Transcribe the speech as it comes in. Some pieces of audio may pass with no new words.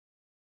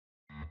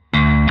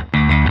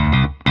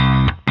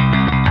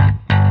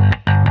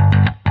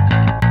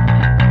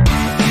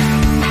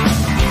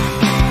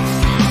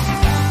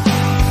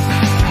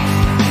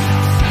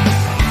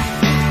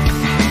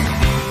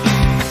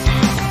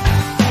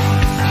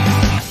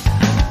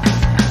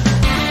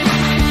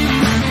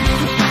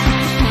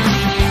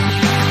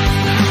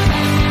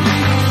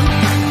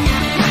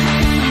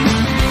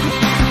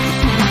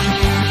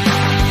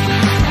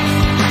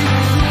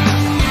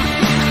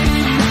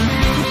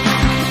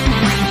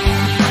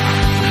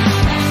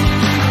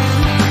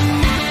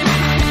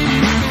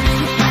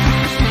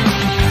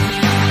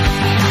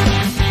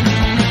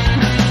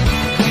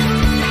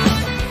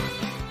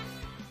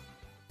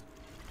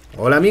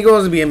Hola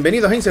amigos,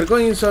 bienvenidos a Insert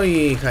Coin,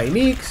 soy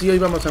Jaimix y hoy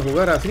vamos a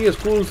jugar a Three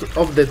Schools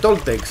of the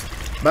Toltecs.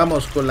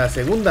 Vamos con la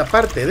segunda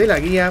parte de la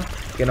guía,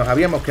 que nos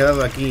habíamos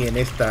quedado aquí en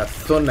esta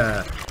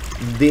zona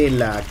de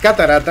la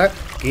catarata,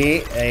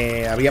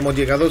 que habíamos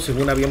llegado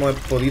según habíamos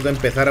podido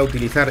empezar a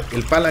utilizar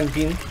el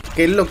palanquín,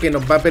 que es lo que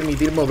nos va a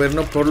permitir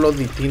movernos por las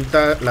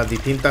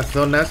distintas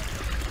zonas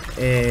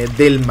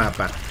del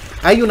mapa.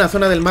 Hay una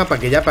zona del mapa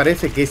que ya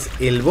parece que es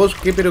el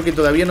bosque, pero que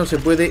todavía no se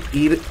puede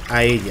ir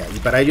a ella. Y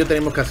para ello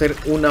tenemos que hacer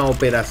una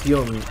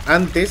operación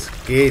antes,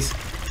 que es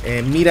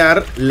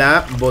mirar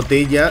la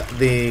botella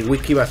de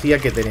whisky vacía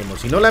que tenemos.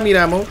 Si no la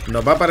miramos,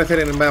 nos va a aparecer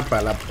en el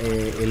mapa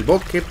el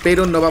bosque,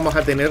 pero no vamos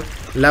a tener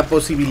la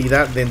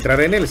posibilidad de entrar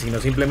en él, sino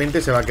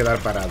simplemente se va a quedar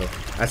parado.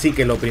 Así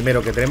que lo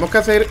primero que tenemos que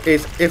hacer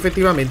es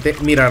efectivamente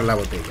mirar la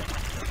botella.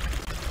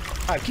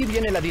 Aquí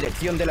viene la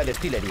dirección de la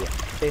destilería.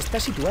 Está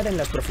situada en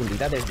las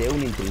profundidades de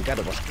un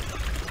intrincado bosque.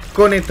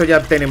 Con esto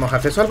ya tenemos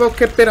acceso al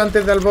bosque, pero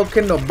antes del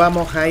bosque nos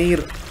vamos a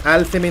ir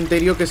al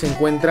cementerio que se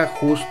encuentra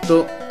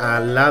justo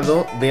al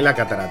lado de la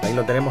catarata. Y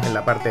lo tenemos en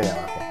la parte de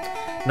abajo.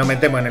 Nos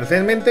metemos en el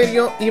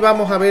cementerio y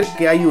vamos a ver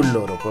que hay un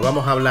loro. Pues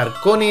vamos a hablar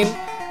con él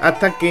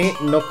hasta que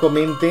nos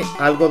comente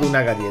algo de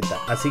una galleta.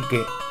 Así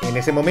que en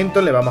ese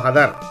momento le vamos a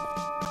dar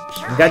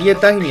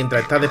galletas y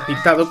mientras está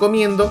despistado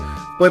comiendo,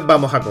 pues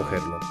vamos a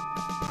cogerlo.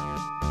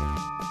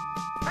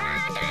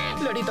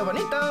 ¡Lorito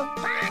bonito!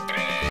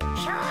 ¡Padre!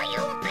 ¡Soy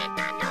un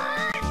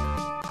pecador!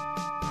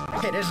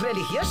 Eres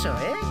religioso,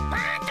 ¿eh?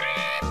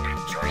 ¡Padre!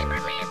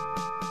 ¡Absuélvame!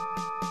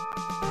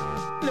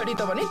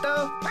 ¡Lorito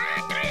bonito!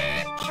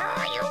 ¡Padre!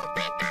 ¡Soy un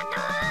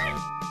pecador!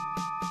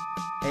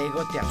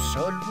 Ego, te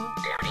absolvo.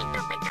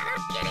 ¿Lorito pecador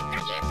quiere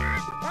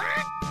galletas?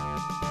 ¿What?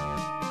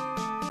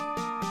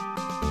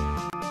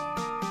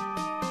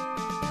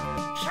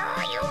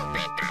 ¡Soy un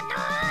pecador!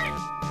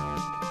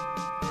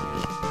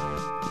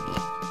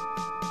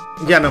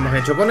 Ya nos hemos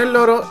hecho con el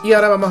loro y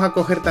ahora vamos a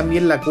coger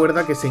también la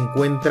cuerda que se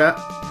encuentra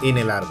en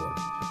el árbol.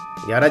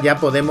 Y ahora ya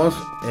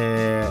podemos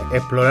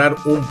explorar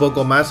un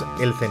poco más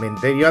el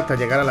cementerio hasta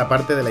llegar a la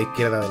parte de la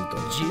izquierda del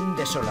todo. Jim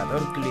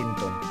Desolador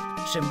Clinton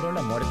sembró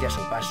la muerte a su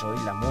paso y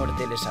la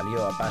muerte le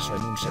salió a paso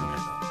en un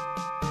sembrado.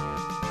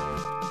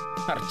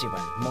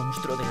 Archibald,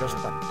 monstruo de los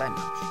pantanos.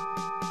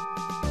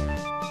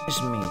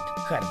 Smith,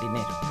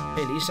 jardinero.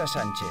 Elisa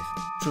Sánchez,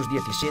 sus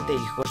 17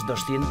 hijos,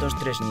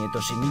 203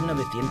 nietos y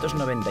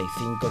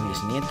 1995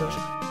 bisnietos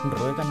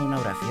ruegan una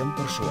oración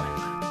por su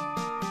alma.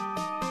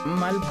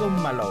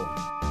 Malcolm Malone,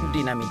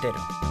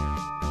 dinamitero.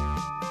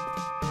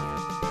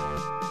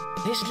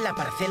 Es la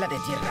parcela de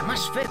tierra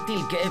más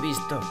fértil que he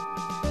visto.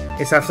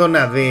 Esa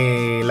zona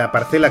de la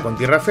parcela con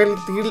tierra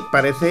fértil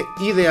parece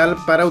ideal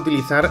para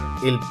utilizar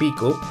el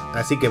pico,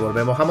 así que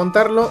volvemos a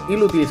montarlo y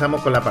lo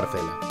utilizamos con la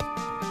parcela.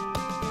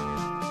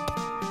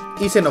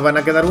 Y se nos van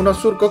a quedar unos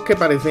surcos que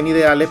parecen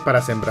ideales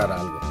para sembrar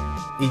algo.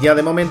 Y ya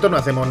de momento no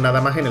hacemos nada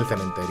más en el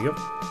cementerio.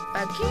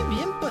 Aquí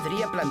bien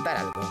podría plantar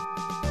algo.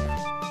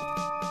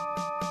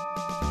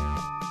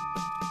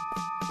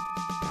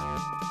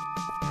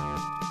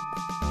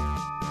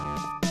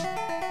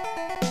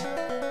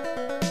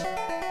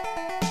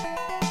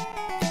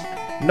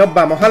 Nos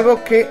vamos al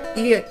bosque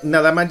y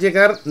nada más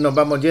llegar nos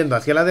vamos yendo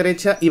hacia la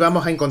derecha y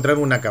vamos a encontrar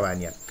una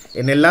cabaña.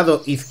 En el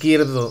lado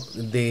izquierdo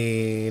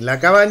de la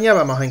cabaña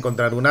vamos a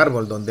encontrar un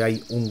árbol donde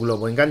hay un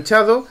globo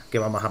enganchado que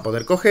vamos a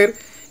poder coger.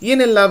 Y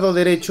en el lado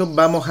derecho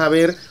vamos a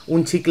ver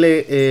un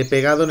chicle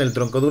pegado en el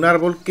tronco de un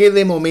árbol que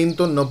de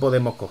momento no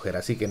podemos coger.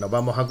 Así que nos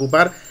vamos a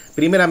ocupar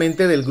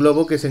primeramente del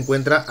globo que se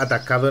encuentra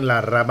atascado en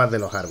las ramas de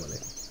los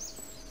árboles.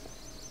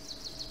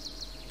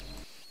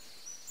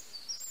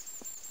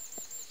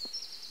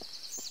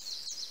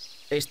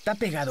 Está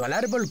pegado al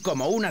árbol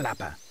como una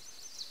lapa.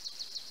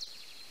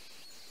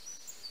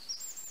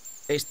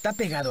 Está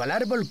pegado al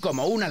árbol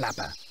como una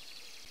lapa.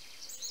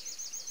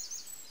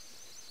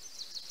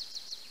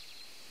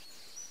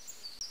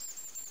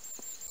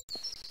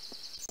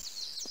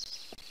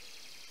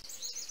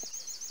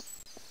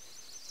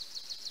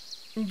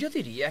 Yo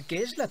diría que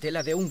es la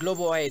tela de un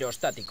globo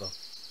aerostático.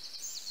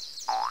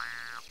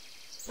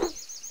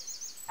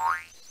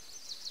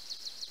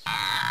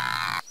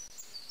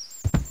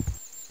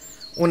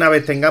 Una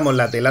vez tengamos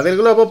la tela del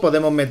globo,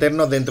 podemos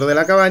meternos dentro de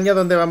la cabaña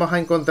donde vamos a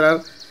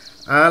encontrar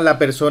a la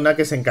persona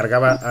que se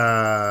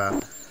encargaba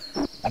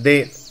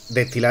de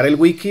destilar el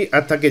whisky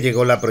hasta que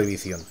llegó la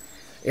prohibición.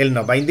 Él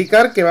nos va a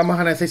indicar que vamos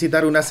a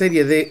necesitar una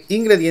serie de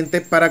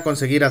ingredientes para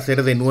conseguir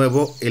hacer de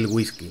nuevo el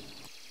whisky.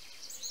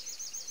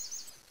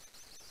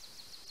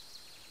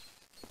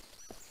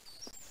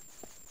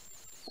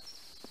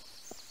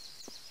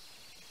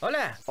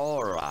 Hola.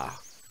 Hola.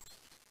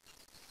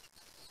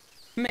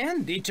 Me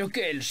han dicho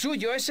que el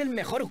suyo es el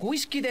mejor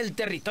whisky del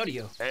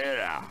territorio.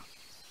 Era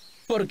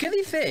 ¿Por qué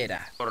dice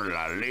era? por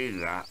la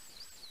liga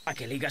 ¿A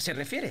qué liga se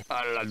refiere?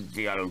 a la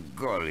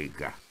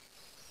antialcohólica.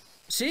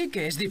 Sí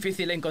que es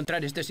difícil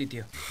encontrar este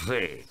sitio.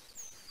 Sí,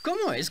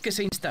 ¿Cómo es que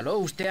se instaló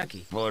usted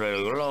aquí? por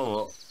el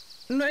globo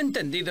No he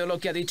entendido lo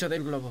que ha dicho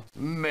del globo.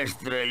 me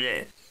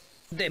estrellé.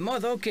 De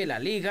modo que la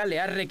liga le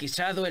ha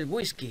requisado el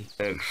whisky.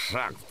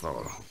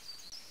 Exacto.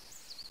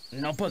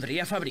 ¿No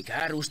podría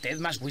fabricar usted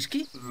más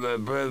whisky?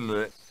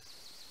 Depende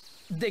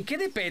 ¿De qué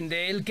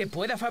depende el que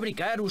pueda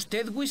fabricar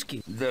usted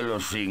whisky? de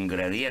los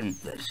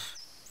ingredientes.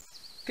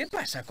 ¿Qué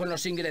pasa con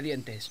los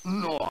ingredientes?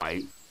 No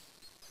hay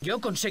Yo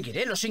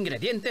conseguiré los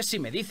ingredientes si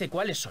me dice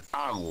cuáles son.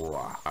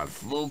 agua,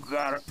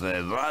 azúcar,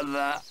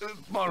 cebada.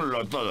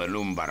 Ponlo todo en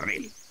un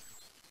barril.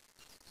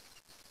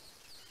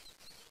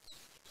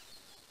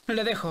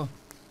 Le dejo.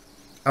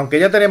 Aunque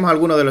ya tenemos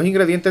algunos de los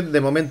ingredientes, de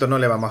momento no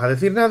le vamos a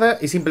decir nada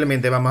y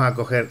simplemente vamos a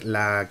coger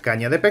la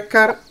caña de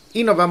pescar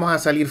y nos vamos a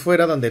salir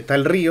fuera donde está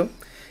el río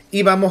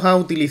y vamos a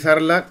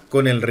utilizarla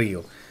con el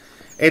río.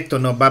 Esto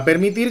nos va a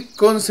permitir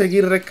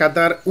conseguir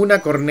rescatar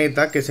una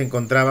corneta que se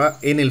encontraba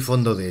en el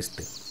fondo de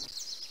este.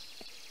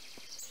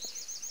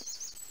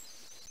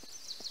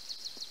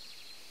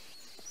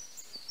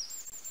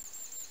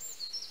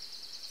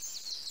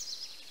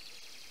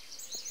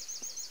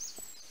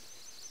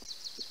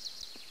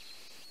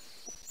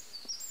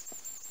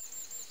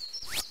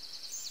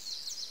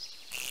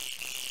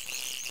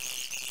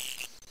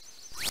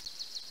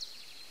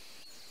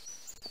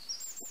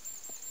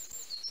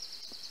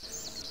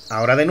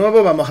 Ahora de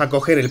nuevo vamos a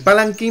coger el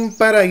palanquín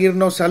para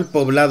irnos al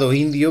poblado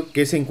indio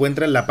que se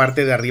encuentra en la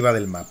parte de arriba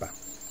del mapa.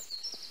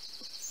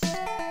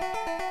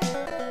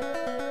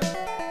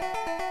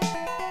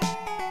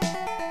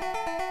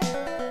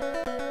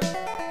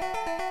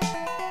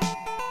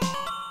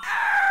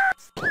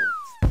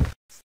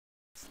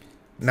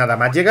 Nada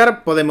más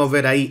llegar podemos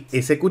ver ahí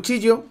ese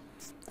cuchillo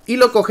y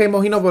lo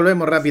cogemos y nos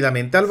volvemos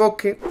rápidamente al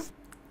bosque,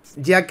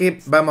 ya que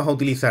vamos a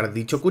utilizar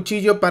dicho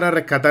cuchillo para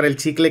rescatar el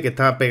chicle que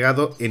estaba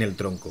pegado en el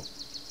tronco.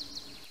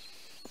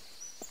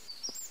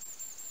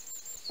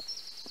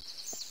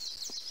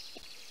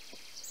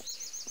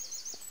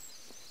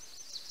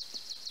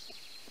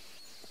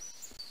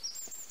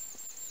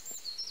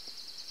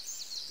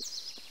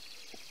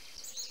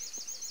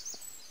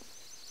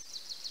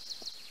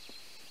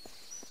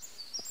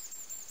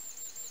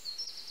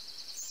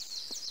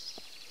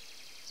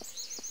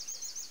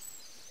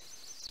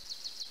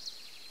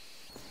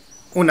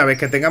 Una vez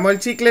que tengamos el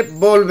chicle,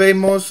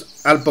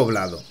 volvemos al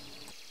poblado.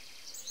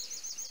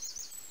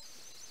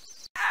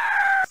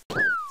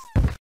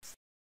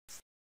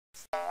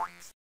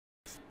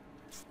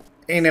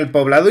 En el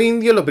poblado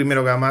indio lo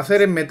primero que vamos a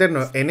hacer es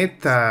meternos en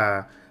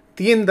esta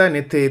tienda, en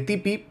este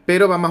tipi,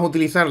 pero vamos a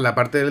utilizar la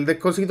parte del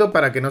descosido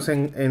para que no se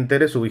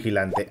entere su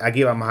vigilante.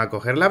 Aquí vamos a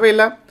coger la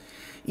vela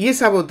y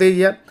esa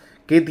botella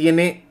que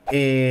tiene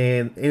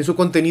en su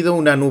contenido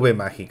una nube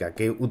mágica,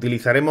 que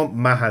utilizaremos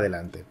más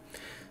adelante.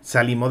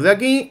 Salimos de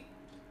aquí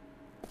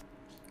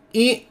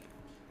y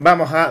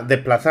vamos a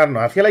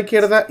desplazarnos hacia la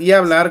izquierda y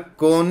hablar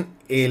con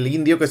el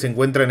indio que se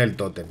encuentra en el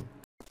tótem.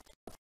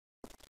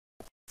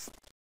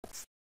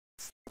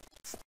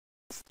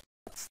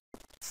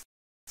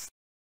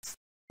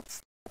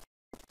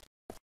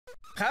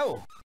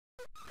 How,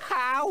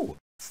 ¡Jau!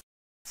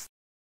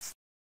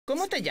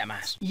 ¿cómo te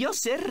llamas? Yo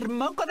ser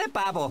moco de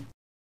pavo.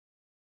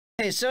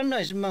 Eso no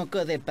es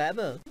moco de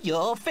pavo.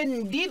 Yo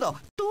ofendido.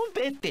 Tú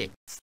vete.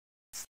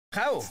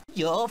 How,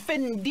 Yo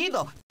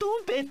ofendido. Tú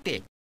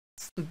vete.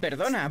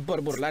 perdona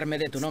por burlarme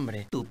de tu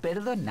nombre. Tú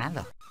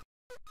perdonado.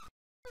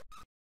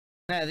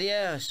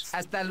 Adiós.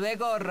 Hasta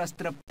luego,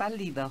 rostro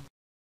pálido.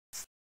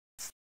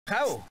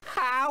 How,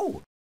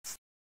 ¡Jau!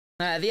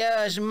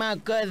 adiós,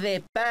 moco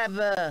de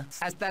pavo.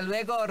 Hasta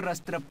luego,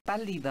 rostro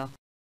pálido.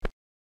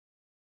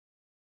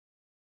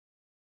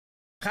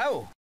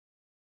 How,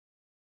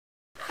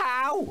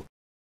 ¡Jau!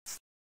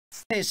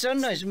 eso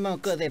no es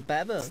moco de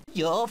pavo.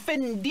 Yo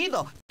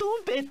ofendido. Tú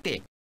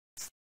vete.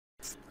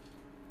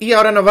 Y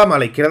ahora nos vamos a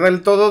la izquierda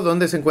del todo,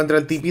 donde se encuentra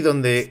el tipi,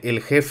 donde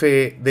el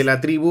jefe de la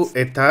tribu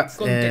está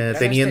 ¿Contemplar las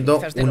teniendo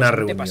cenizas de una los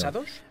reunión.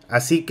 antepasados?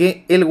 Así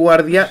que el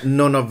guardia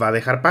no nos va a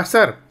dejar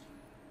pasar.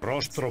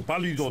 Rostro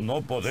pálido,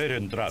 no poder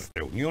entrar.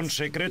 Reunión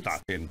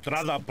secreta.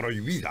 Entrada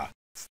prohibida.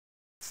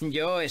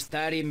 Yo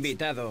estar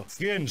invitado.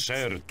 ¿Quién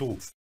ser tú?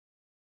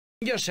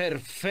 Yo ser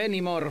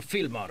Fenimore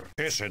Fillmore.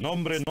 Ese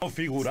nombre no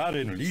figurar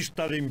en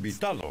lista de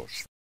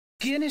invitados.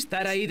 ¿Quién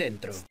estar ahí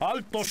dentro?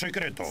 Alto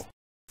secreto.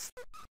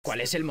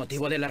 ¿Cuál es el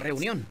motivo de la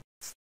reunión?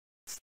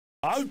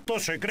 Alto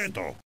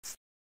secreto.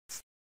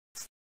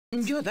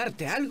 Yo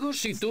darte algo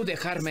si tú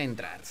dejarme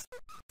entrar.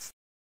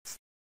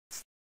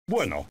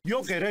 Bueno,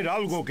 yo querer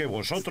algo que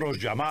vosotros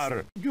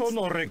llamar, yo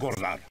no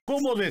recordar.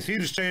 ¿Cómo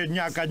decirse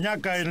ñaca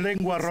ñaca en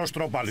lengua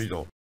rostro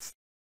pálido?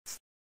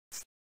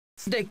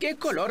 ¿De qué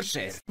color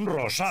ser?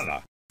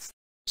 Rosada.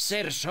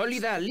 ¿Ser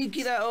sólida,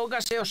 líquida o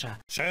gaseosa?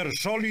 Ser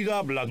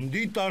sólida,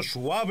 blandita,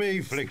 suave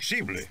y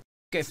flexible.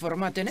 ¿Qué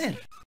forma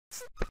tener?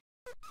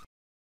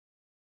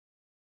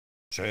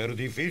 Ser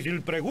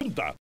difícil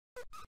pregunta.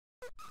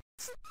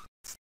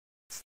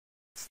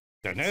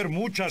 Tener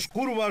muchas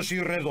curvas y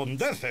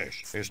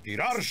redondeces.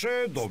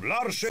 Estirarse,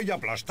 doblarse y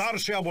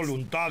aplastarse a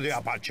voluntad de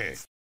Apache.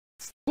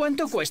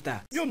 ¿Cuánto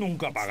cuesta? Yo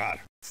nunca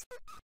pagar.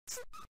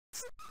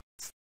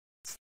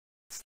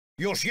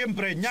 Yo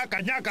siempre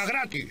ñaca ñaca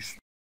gratis.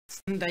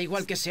 ¿Da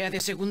igual que sea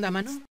de segunda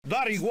mano?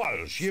 Dar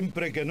igual,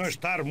 siempre que no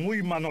estar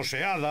muy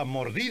manoseada,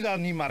 mordida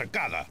ni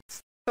marcada.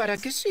 ¿Para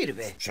qué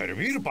sirve?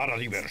 Servir para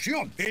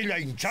diversión. Ella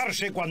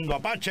hincharse cuando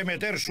Apache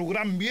meter su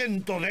gran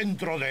viento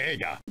dentro de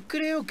ella.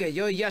 Creo que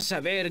yo ya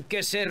saber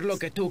qué ser lo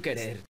que tú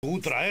querer. Tú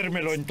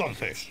traérmelo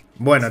entonces.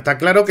 Bueno, está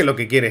claro que lo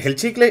que quiere es el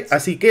chicle,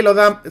 así que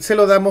se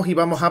lo damos y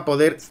vamos a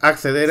poder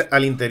acceder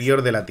al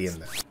interior de la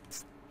tienda.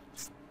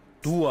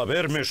 Tú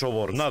haberme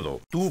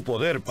sobornado. Tú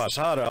poder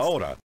pasar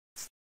ahora.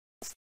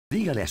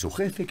 Dígale a su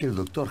jefe que el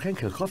doctor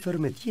Hengelhofer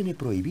me tiene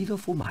prohibido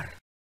fumar.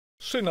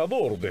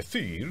 Senador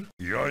decir...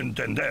 Yo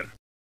entender.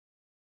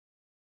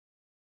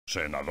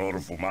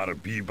 Senador fumar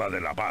pipa de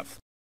la paz.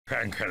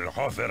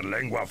 Hengelhofer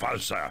lengua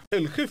falsa.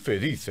 El jefe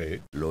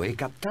dice... Lo he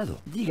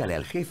captado. Dígale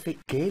al jefe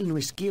que él no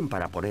es quien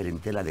para poner en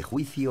tela de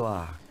juicio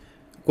a...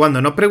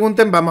 Cuando nos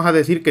pregunten vamos a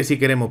decir que sí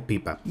queremos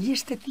pipa. ¿Y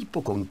este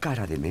tipo con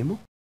cara de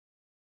memo?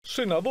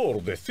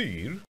 Senador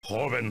decir...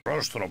 Joven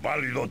rostro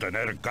pálido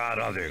tener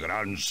cara de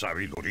gran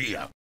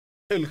sabiduría.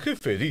 El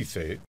jefe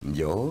dice...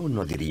 Yo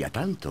no diría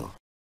tanto.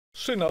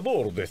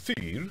 Senador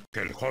decir...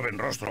 Que el joven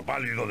rostro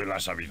pálido de la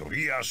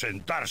sabiduría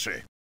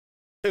sentarse.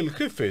 El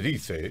jefe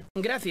dice...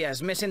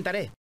 Gracias, me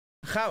sentaré.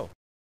 Jao.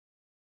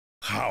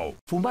 Jao.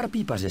 Fumar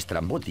pipas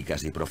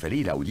estrambóticas y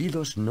proferir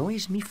aullidos no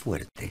es mi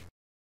fuerte.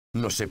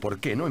 No sé por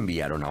qué no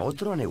enviaron a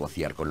otro a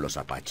negociar con los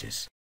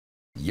apaches.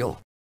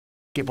 Yo,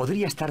 que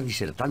podría estar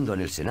disertando en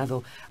el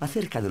Senado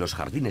acerca de los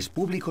jardines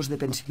públicos de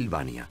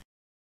Pensilvania.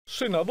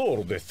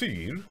 Senador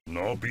decir...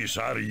 No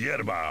pisar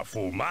hierba,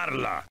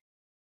 fumarla.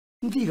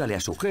 Dígale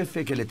a su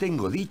jefe que le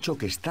tengo dicho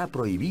que está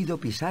prohibido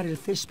pisar el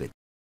césped.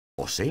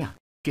 O sea,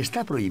 que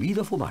está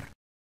prohibido fumar.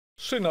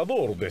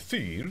 Senador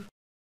decir...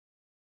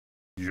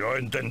 Yo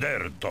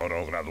entender,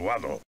 toro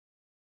graduado.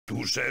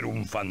 Tú ser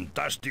un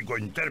fantástico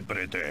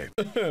intérprete.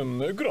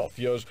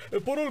 Gracias.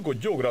 Por algo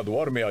yo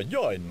graduarme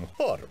allá en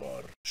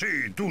Harvard.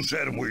 Sí, tú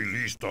ser muy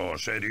listo,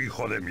 ser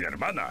hijo de mi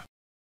hermana.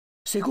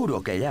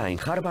 Seguro que allá en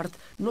Harvard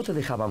no te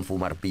dejaban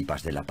fumar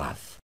pipas de la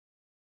paz.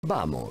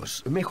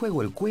 Vamos, me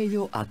juego el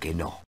cuello a que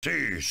no.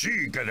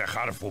 Sí que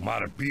dejar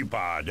fumar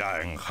pipa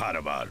allá en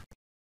Harvard.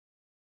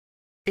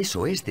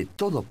 Eso es de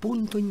todo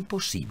punto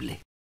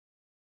imposible.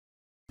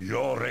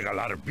 Yo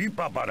regalar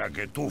pipa para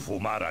que tú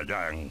fumar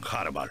allá en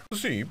Harvard.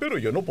 Sí, pero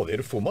yo no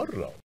poder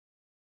fumarla.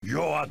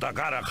 Yo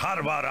atacar a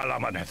Harvard al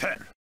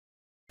amanecer.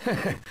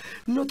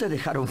 No te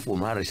dejaron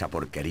fumar esa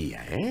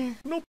porquería, ¿eh?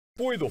 No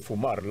puedo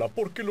fumarla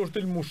porque los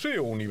del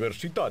museo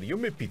universitario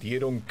me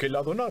pidieron que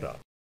la donara.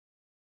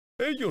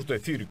 Ellos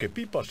decir que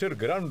pipa ser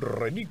gran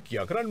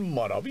reliquia, gran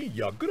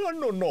maravilla,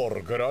 gran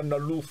honor, gran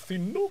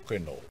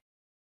alucinógeno.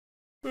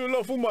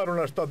 La fumaron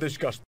hasta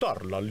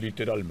desgastarla,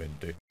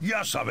 literalmente.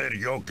 Ya saber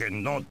yo que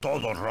no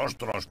todos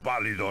rostros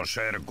pálidos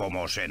ser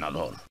como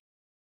senador.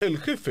 El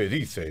jefe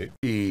dice...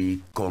 ¿Y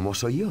cómo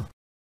soy yo?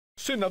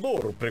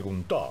 Senador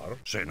preguntar...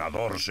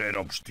 Senador ser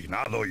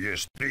obstinado y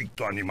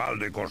estricto animal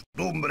de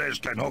costumbres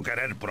que no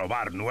querer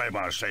probar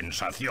nuevas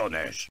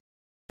sensaciones.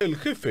 El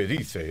jefe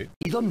dice...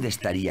 ¿Y dónde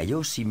estaría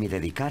yo si me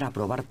dedicara a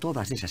probar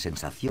todas esas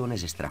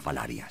sensaciones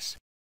estrafalarias?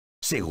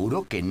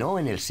 Seguro que no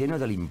en el seno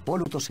del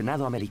impoluto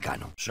Senado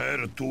americano.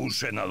 ¿Ser tú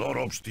senador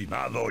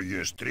obstinado y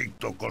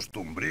estricto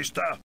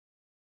costumbrista?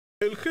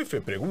 El jefe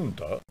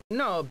pregunta...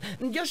 No,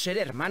 yo ser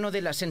hermano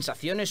de las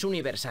sensaciones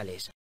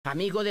universales,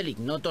 amigo del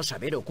ignoto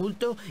saber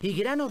oculto y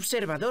gran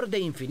observador de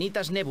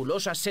infinitas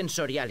nebulosas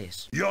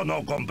sensoriales. Yo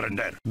no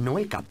comprender. No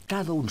he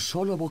captado un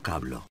solo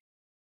vocablo.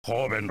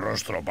 Joven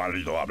rostro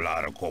pálido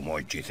hablar como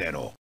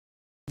hechicero.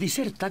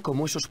 Diserta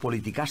como esos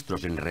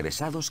politicastros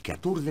enrevesados que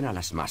aturden a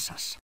las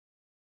masas.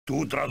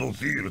 Tú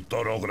traducir,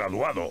 toro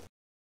graduado.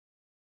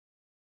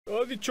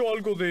 Ha dicho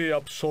algo de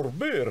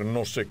absorber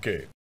no sé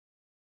qué.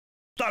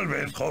 Tal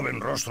vez joven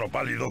rostro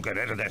pálido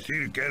querer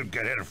decir que él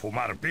querer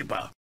fumar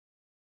pipa.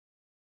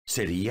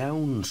 Sería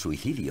un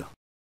suicidio.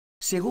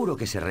 Seguro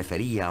que se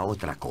refería a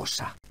otra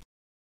cosa.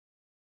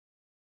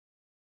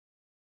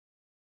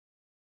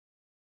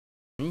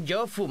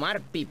 Yo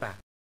fumar pipa.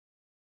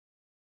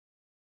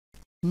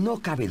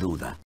 No cabe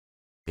duda.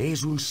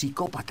 Es un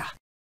psicópata.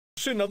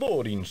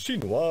 Senador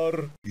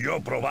insinuar...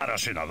 Yo probar a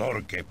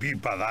senador que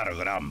pipa dar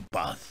gran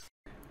paz.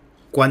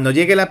 Cuando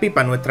llegue la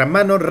pipa a nuestras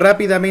manos,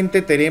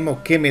 rápidamente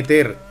tenemos que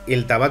meter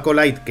el tabaco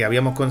light que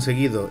habíamos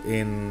conseguido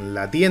en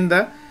la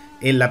tienda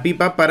en la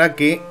pipa para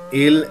que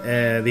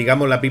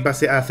digamos, la pipa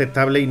sea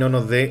aceptable y no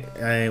nos dé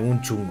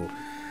un chungo.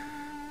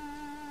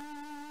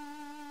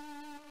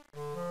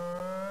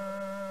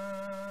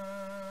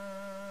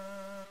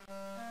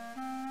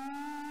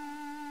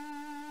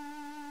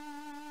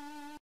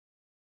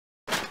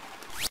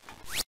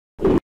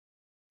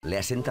 Le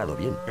ha sentado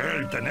bien.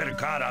 El tener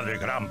cara de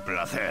gran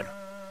placer.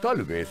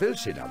 Tal vez el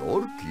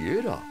senador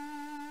quiera.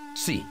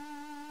 Sí,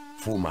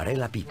 fumaré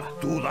la pipa.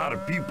 Tú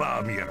dar pipa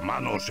a mi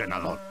hermano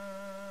senador.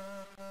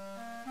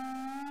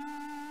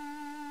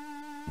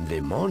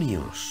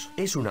 ¡Demonios!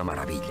 Es una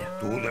maravilla.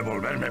 Tú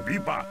devolverme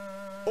pipa.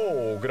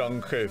 Oh,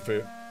 gran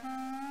jefe.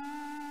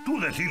 Tú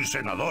decir,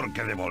 senador,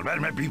 que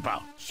devolverme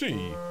pipa.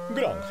 Sí,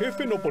 gran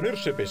jefe no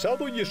ponerse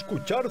pesado y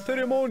escuchar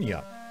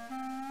ceremonia.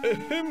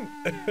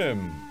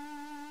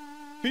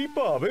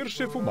 Pipa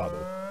haberse fumado.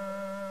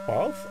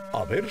 Paz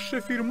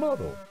haberse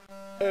firmado.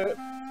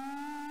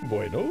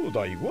 Bueno,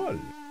 da igual.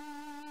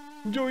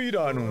 Yo ir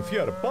a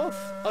anunciar paz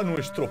a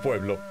nuestro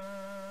pueblo.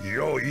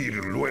 Yo ir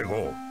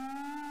luego,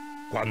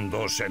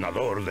 cuando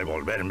senador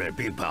devolverme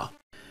pipa.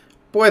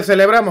 Pues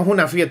celebramos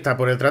una fiesta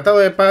por el Tratado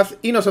de Paz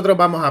y nosotros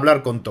vamos a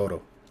hablar con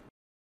Toro.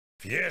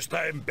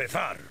 Fiesta a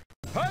empezar.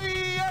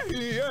 ¡Ay,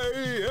 ay, ay,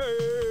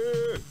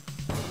 ay!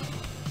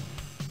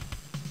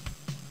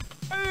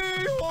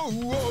 ¡Ay, oh,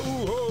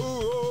 oh,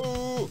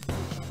 oh!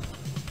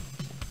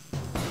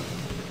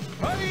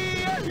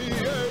 ¡Ay, ay,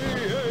 ay,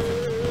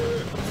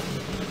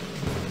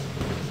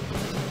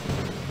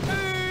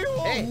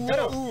 ay!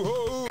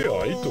 Toro! ¿Qué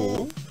hay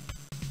tú?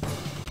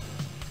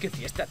 ¡Qué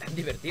fiesta tan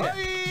divertida!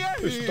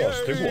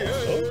 ¿Estás de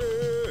guasa?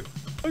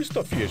 A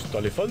esta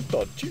fiesta le falta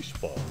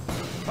chispa.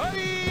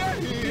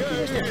 ¿Qué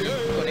quieres decir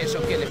con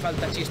eso que le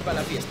falta chispa a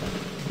la fiesta?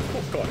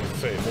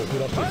 Carecemos de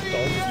la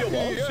sustancia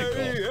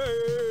básica.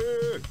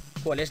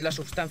 ¿Cuál es la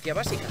sustancia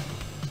básica?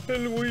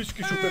 El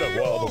whisky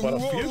superaguado para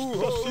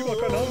fiestas y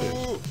bacanales.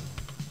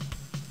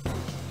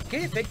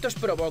 ¿Qué efectos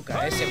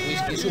provoca ese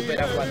whisky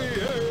superaguado?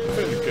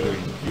 El que lo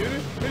ingiere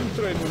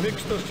entra en un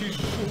éxtasis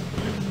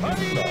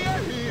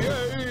subliminal.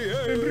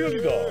 En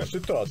realidad se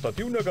trata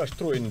de una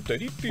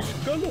gastroenteritis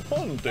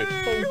galopante,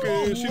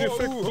 aunque sin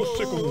efectos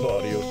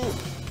secundarios.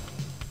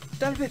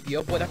 Tal vez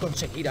yo pueda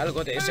conseguir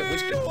algo de ese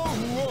whisky.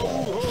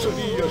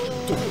 Sería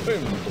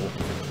estupendo.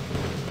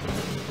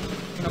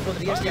 ¿No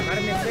podrías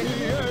llamarme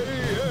Fenimore?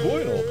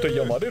 Bueno, te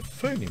llamaré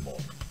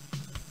Fenimore.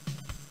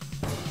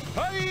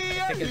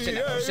 Parece que el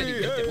senador se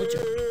divierte mucho.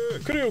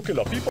 Creo que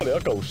la pipa le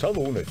ha causado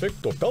un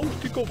efecto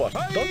cáustico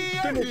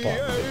bastante notable.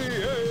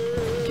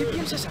 ¿Qué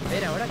piensas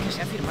hacer ahora que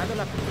se ha firmado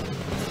la paz?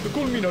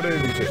 Culminaré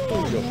mis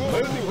estudios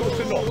médicos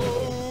en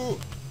Oxford.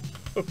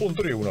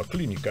 Pondré una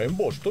clínica en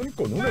Boston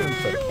con una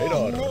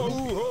enfermera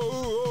rubia.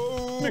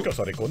 Me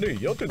casaré con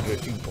ella, tendré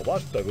 5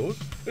 vástagos,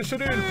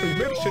 seré el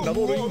primer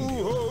senador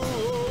indio.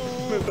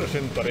 Me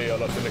presentaré a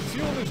las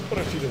elecciones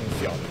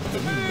presidenciales de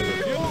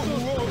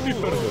 1900 y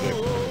perderé.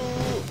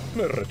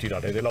 Me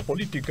retiraré de la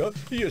política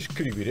y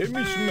escribiré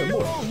mis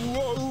memorias.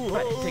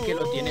 Parece que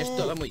lo tienes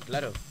todo muy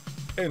claro.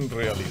 En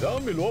realidad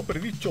me lo ha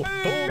predicho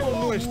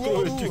todo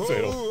nuestro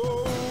hechicero.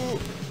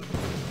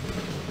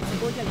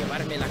 Voy a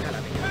llevarme la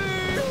calavera.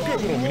 ¡Qué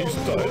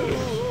bromista eres!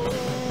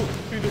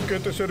 ¿Y de qué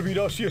te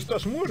servirá si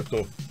estás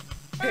muerto?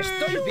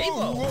 ¡Estoy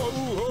vivo!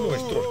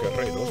 Nuestros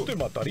guerreros te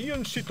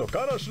matarían si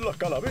tocaras la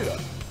calavera.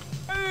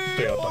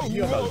 Te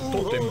atarían al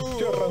tótem,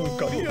 te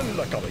arrancarían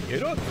la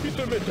cabellera y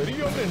te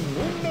meterían en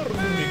un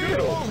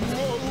hormiguero.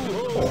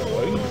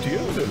 Oh,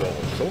 entiéndelo,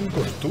 son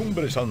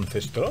costumbres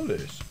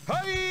ancestrales.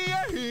 ¡Ay,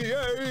 ay,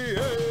 ay,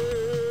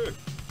 ay!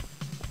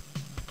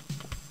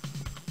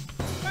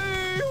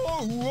 ¡Ay,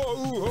 oh, oh,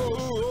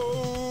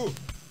 oh!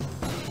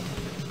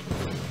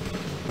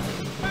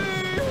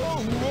 ¡Ay, oh,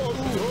 oh,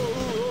 oh!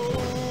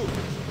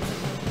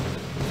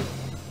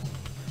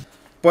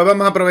 Pues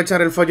vamos a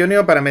aprovechar el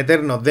folloneo para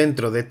meternos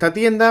dentro de esta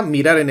tienda,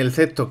 mirar en el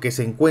cesto que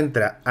se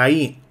encuentra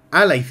ahí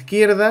a la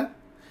izquierda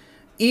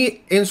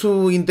y en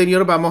su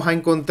interior vamos a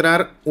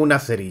encontrar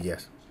unas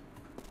cerillas.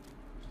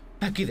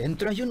 Aquí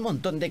dentro hay un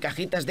montón de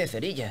cajitas de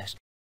cerillas.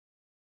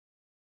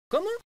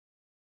 ¿Cómo?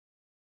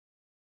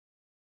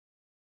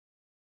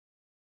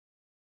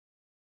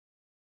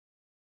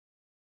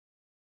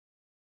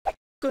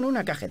 Con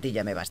una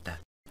cajetilla me basta.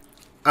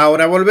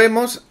 Ahora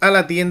volvemos a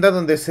la tienda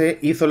donde se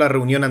hizo la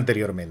reunión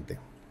anteriormente.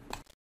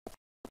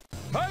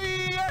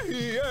 ¡Ay,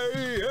 ay,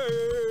 ay,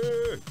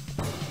 ay!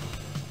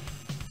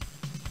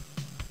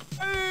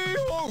 ¡Ay,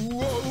 oh,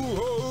 oh,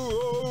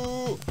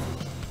 oh!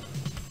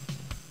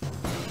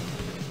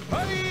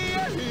 ¡Ay,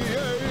 ay,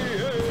 ay,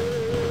 ay!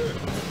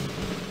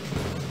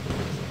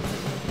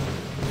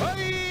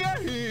 ¡Ay,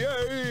 ay,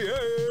 ay,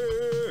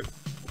 ay!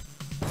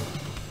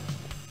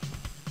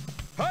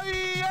 ¡Ay,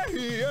 ay,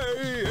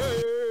 ay,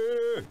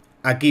 ay!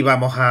 Aquí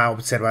vamos a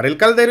observar el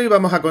caldero y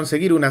vamos a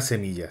conseguir unas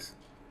semillas.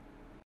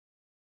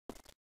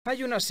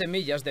 Hay unas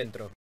semillas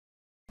dentro.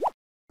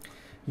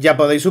 Ya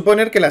podéis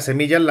suponer que las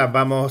semillas las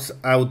vamos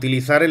a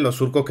utilizar en los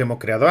surcos que hemos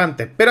creado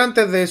antes. Pero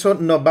antes de eso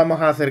nos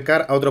vamos a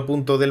acercar a otro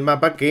punto del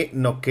mapa que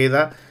nos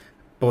queda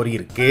por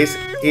ir, que es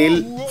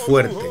el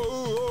fuerte.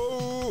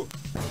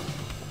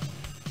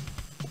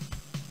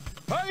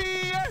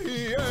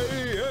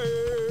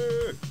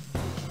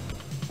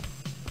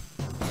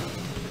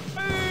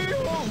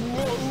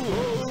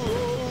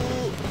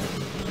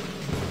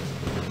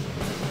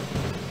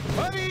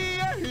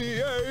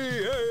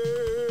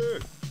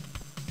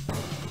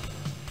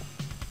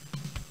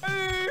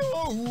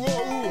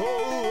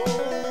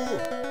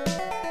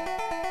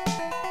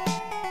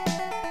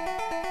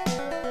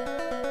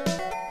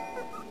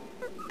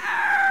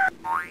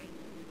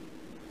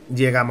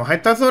 Llegamos a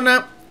esta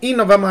zona y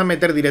nos vamos a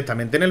meter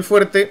directamente en el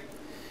fuerte.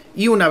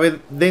 Y una vez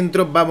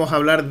dentro vamos a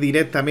hablar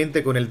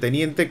directamente con el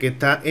teniente que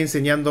está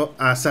enseñando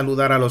a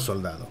saludar a los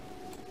soldados.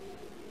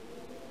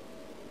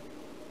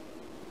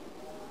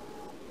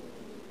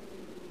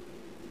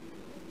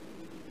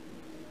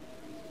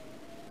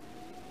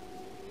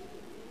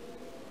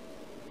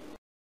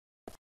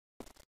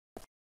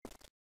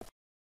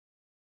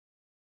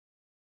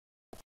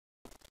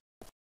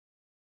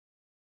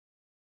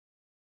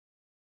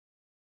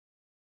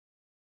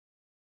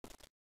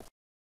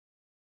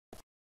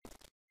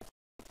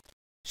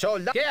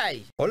 ¡Soldado! ¿Qué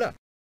hay? Hola,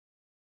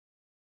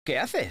 ¿Qué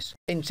haces?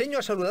 enseño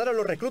a saludar a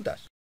los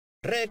reclutas.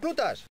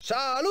 ¡Reclutas,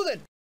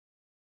 saluden!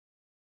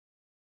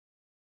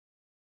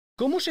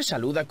 ¿Cómo se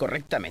saluda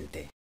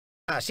correctamente?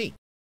 Así.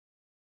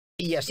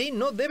 Y así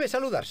no debe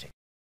saludarse.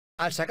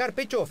 Al sacar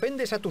pecho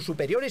ofendes a tus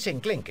superiores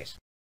enclenques.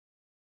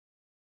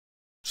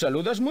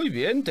 Saludas muy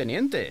bien,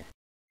 teniente.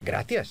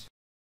 Gracias.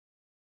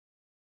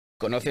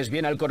 ¿Conoces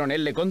bien al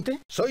coronel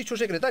Leconte? Soy su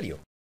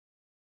secretario.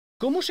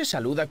 ¿Cómo se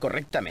saluda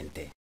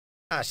correctamente?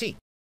 Así.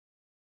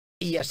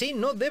 Y así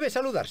no debe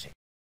saludarse.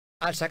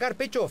 Al sacar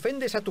pecho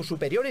ofendes a tus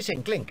superiores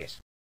enclenques.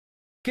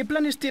 ¿Qué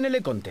planes tiene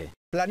Leconte?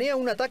 Planea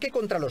un ataque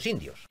contra los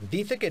indios.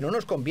 Dice que no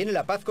nos conviene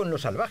la paz con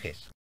los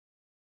salvajes.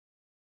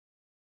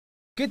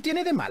 ¿Qué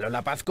tiene de malo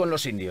la paz con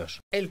los indios?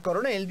 El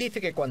coronel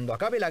dice que cuando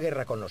acabe la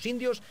guerra con los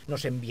indios,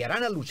 nos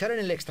enviarán a luchar en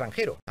el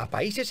extranjero, a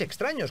países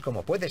extraños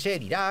como puede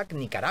ser Irak,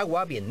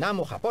 Nicaragua, Vietnam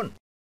o Japón.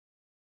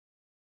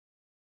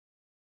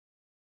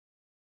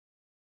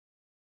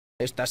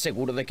 ¿Estás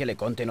seguro de que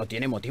Leconte no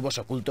tiene motivos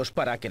ocultos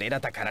para querer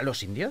atacar a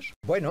los indios?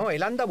 Bueno,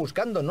 él anda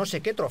buscando no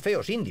sé qué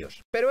trofeos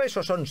indios, pero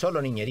eso son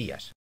solo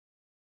niñerías.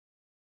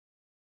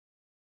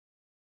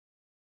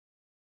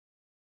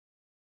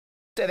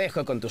 Te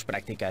dejo con tus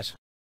prácticas.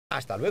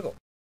 Hasta luego.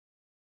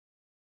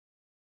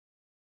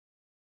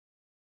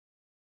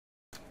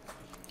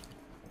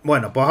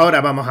 Bueno, pues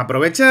ahora vamos a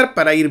aprovechar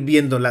para ir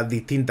viendo las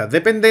distintas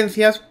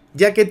dependencias,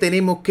 ya que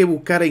tenemos que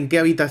buscar en qué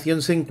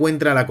habitación se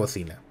encuentra la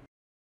cocina.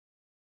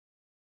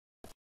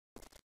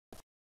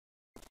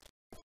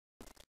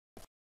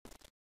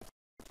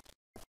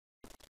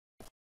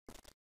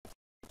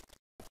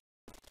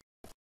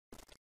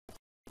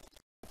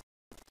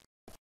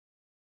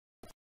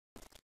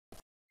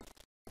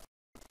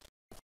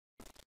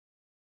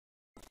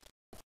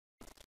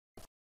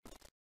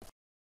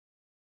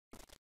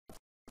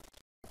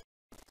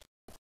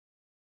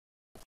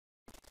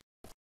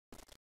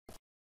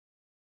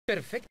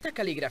 Perfecta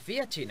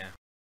caligrafía china.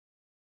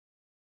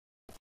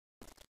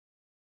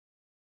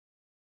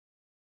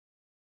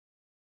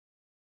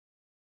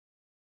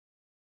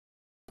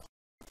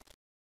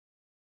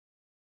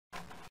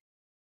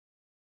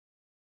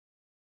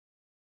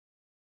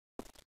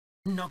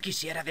 No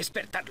quisiera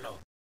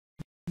despertarlo.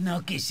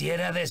 No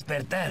quisiera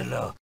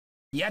despertarlo.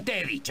 Ya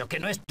te he dicho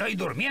que no estoy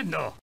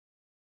durmiendo.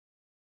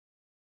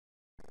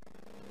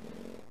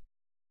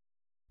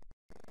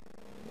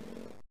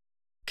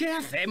 ¿Qué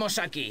hacemos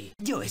aquí?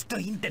 Yo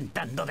estoy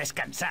intentando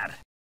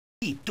descansar.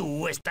 Y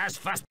tú estás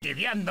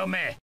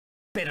fastidiándome.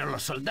 Pero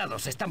los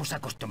soldados estamos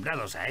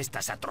acostumbrados a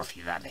estas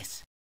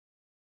atrocidades.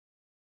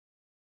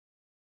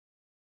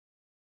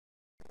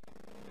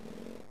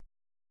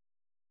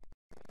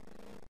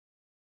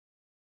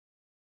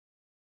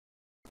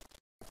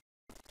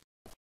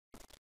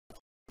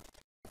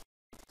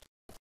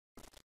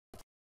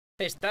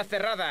 Está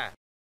cerrada.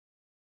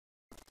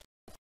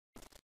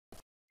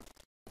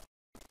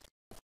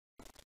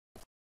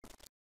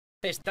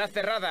 Está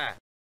cerrada.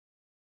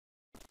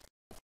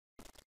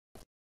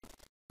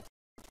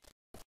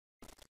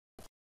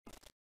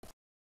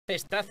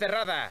 Está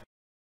cerrada.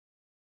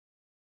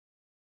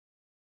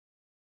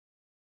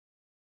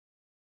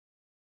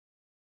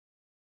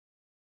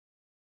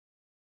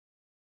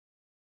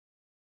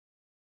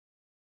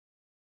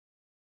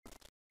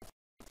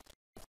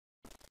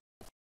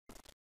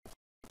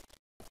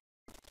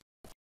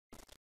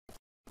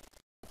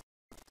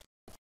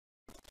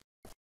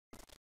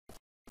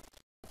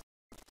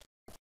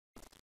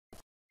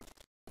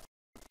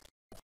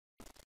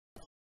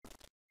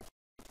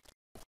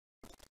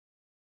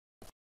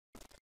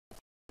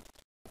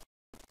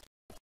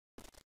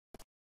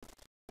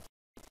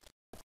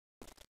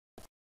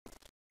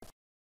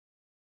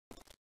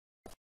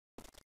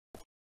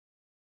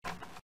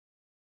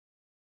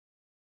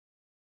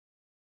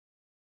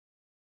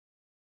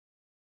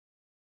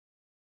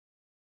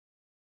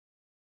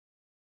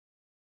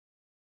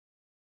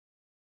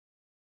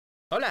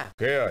 Hola,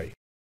 ¿Qué hay?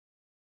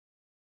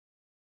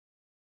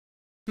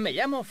 me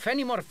llamo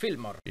Fenimore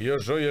Fillmore. Yo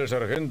soy el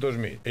sargento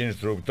Smith,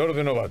 instructor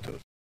de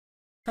novatos.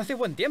 Hace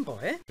buen tiempo,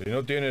 ¿eh? Si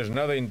no tienes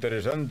nada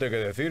interesante que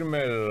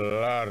decirme,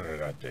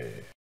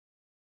 lárgate.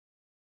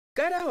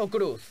 ¿Cara o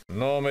cruz?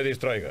 No me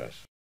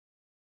distraigas.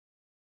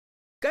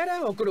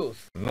 ¿Cara o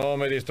cruz? No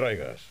me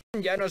distraigas.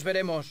 Ya nos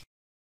veremos.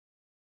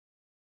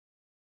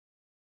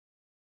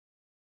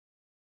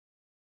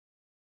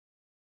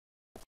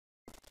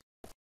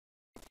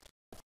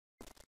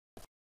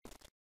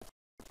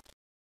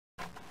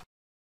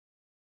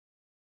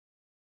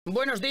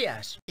 Buenos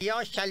días.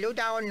 Yo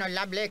saluda,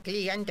 honorable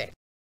cliente.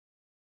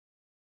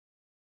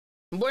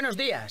 Buenos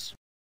días.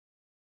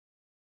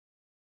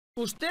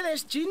 ¿Usted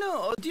es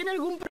chino o tiene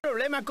algún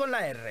problema con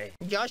la R?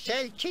 Yo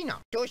sé el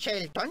chino. ¿Tú sé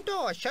el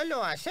tonto o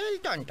solo hace el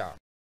tonto?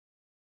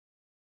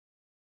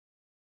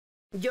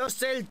 Yo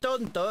sé el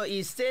tonto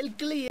y sé el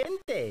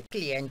cliente.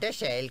 Cliente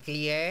sé el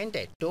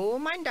cliente. Tú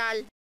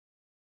mandal.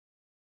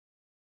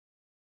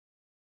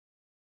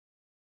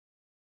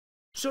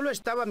 Solo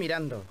estaba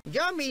mirando.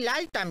 Yo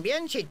milal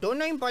también si tú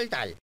no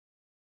importal.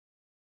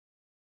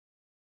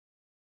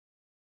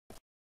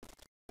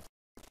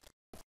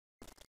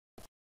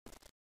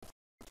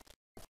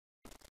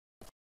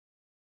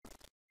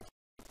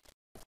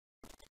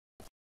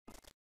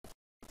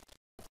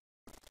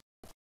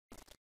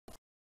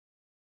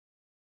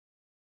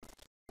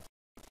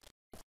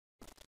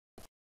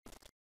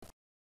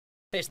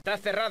 Está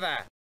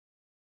cerrada.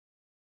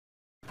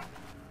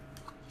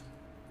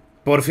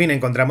 Por fin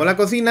encontramos la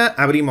cocina,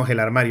 abrimos el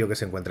armario que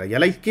se encuentra ahí a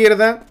la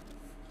izquierda.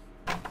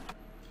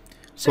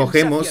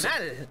 Cogemos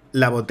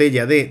la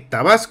botella de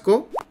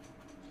tabasco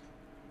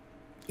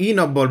y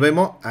nos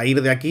volvemos a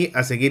ir de aquí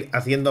a seguir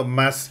haciendo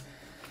más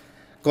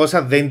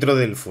cosas dentro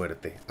del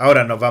fuerte.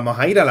 Ahora nos vamos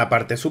a ir a la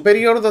parte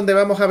superior, donde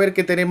vamos a ver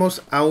que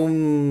tenemos a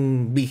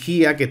un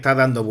vigía que está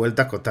dando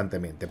vueltas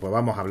constantemente. Pues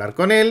vamos a hablar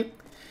con él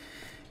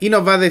y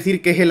nos va a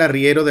decir que es el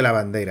arriero de la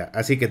bandera.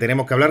 Así que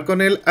tenemos que hablar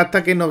con él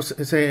hasta que nos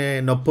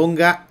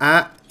ponga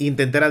a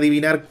intentar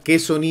adivinar qué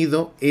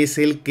sonido es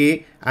el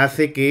que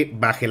hace que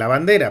baje la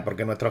bandera,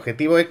 porque nuestro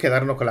objetivo es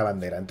quedarnos con la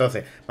bandera.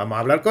 Entonces vamos a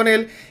hablar con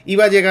él y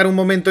va a llegar un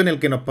momento en el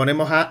que nos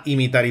ponemos a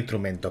imitar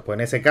instrumentos. Pues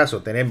en ese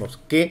caso tenemos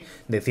que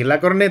decir la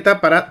corneta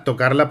para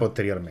tocarla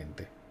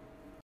posteriormente.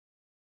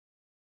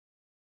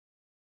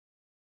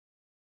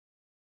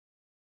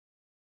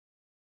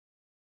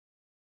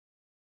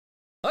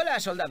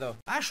 Hola, soldado.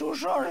 A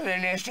sus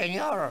órdenes,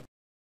 señor.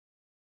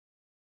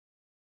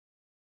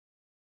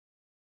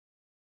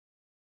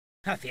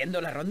 ¿Haciendo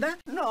la ronda?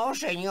 No,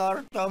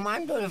 señor.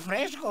 Tomando el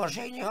fresco,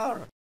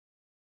 señor.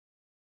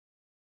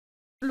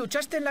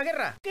 ¿Luchaste en la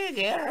guerra? ¿Qué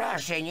guerra,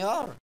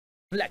 señor?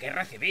 La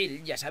guerra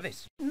civil, ya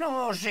sabes.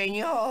 No,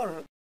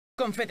 señor.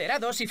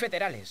 Confederados y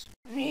federales.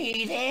 Ni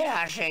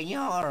idea,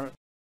 señor.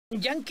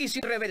 Yanquis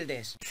y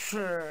rebeldes. Sí.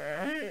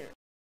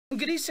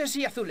 Grises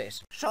y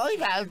azules. Soy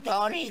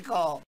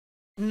daltónico.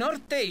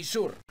 Norte y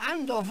sur.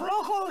 Ando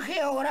flojo en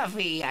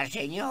geografía,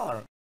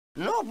 señor.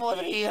 ¿No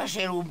podría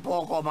ser un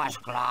poco más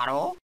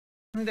claro?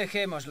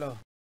 Dejémoslo.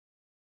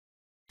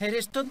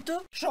 ¿Eres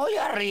tonto? Soy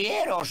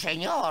arriero,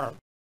 señor.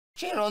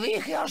 Se lo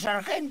dije al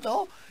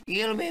sargento y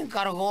él me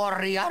encargó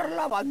arriar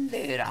la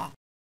bandera.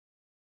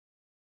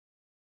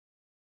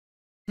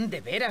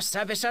 ¿De veras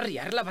sabes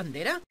arriar la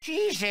bandera?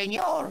 Sí,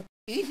 señor.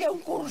 Hice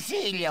un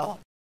cursillo.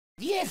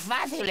 10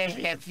 fáciles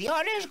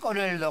lecciones con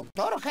el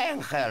doctor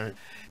Hengel.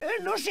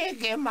 No sé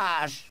qué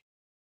más.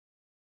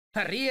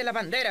 Arríe la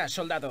bandera,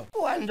 soldado.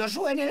 Cuando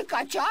suene el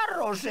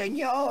cacharro,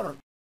 señor.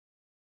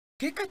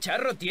 ¿Qué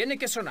cacharro tiene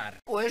que sonar?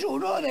 Pues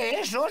uno de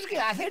esos que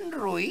hacen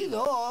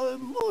ruido,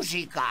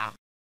 música.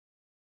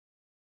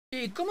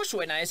 ¿Y cómo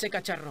suena ese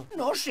cacharro?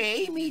 No sé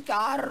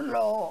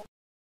imitarlo.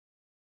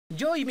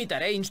 Yo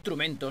imitaré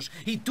instrumentos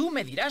y tú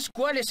me dirás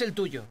cuál es el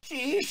tuyo.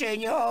 Sí,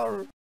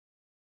 señor.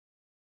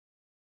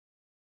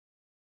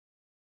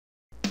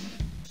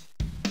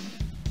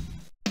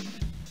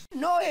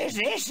 No es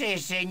ese,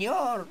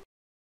 señor.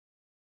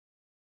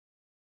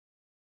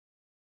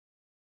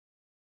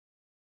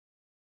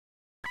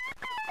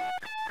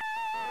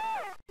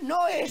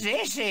 No es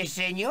ese,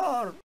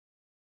 señor.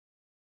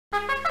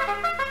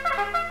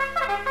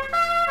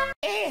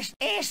 Es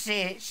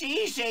ese,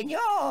 sí,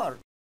 señor.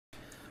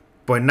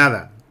 Pues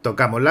nada,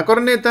 tocamos la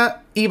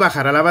corneta y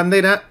bajará la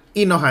bandera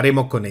y nos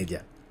haremos con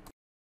ella.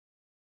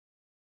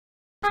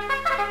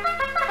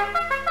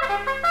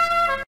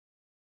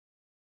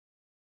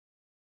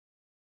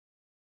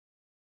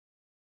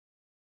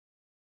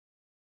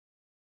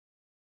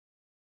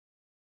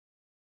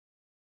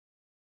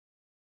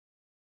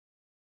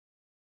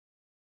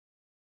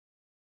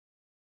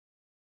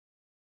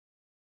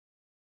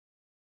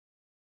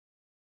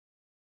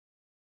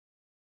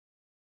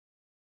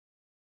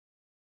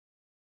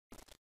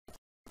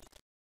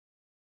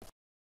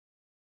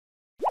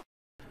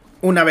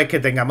 Una vez que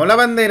tengamos la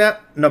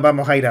bandera, nos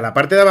vamos a ir a la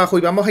parte de abajo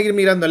y vamos a ir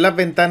mirando en las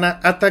ventanas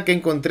hasta que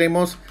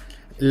encontremos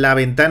la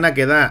ventana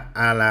que da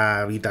a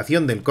la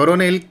habitación del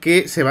coronel,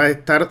 que se va a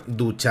estar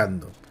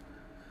duchando.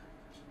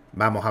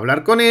 Vamos a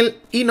hablar con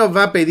él y nos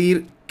va a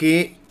pedir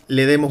que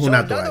le demos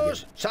una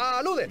toalla.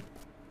 ¡Saluden!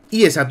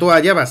 Y esa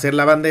toalla va a ser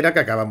la bandera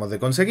que acabamos de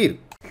conseguir.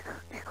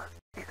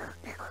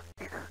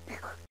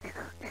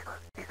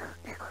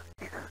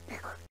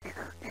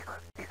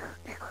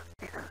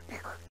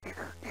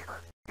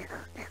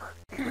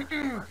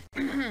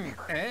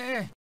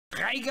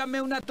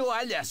 Tráigame una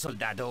toalla,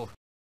 soldado.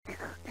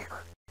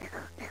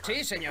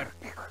 Sí, señor.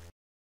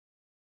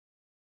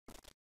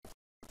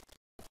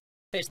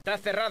 Está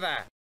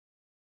cerrada.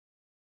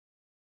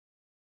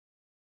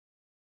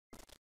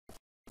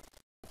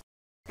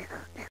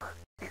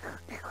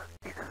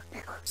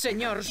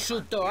 Señor,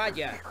 su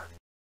toalla.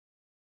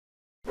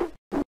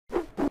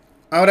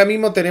 Ahora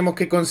mismo tenemos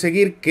que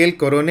conseguir que el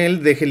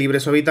coronel deje libre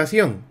su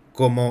habitación.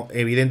 Como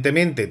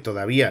evidentemente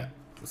todavía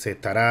se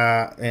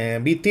estará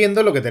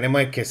vistiendo, lo que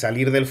tenemos es que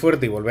salir del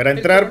fuerte y volver a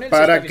entrar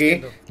para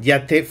que ya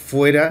esté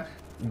fuera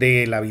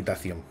de la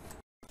habitación.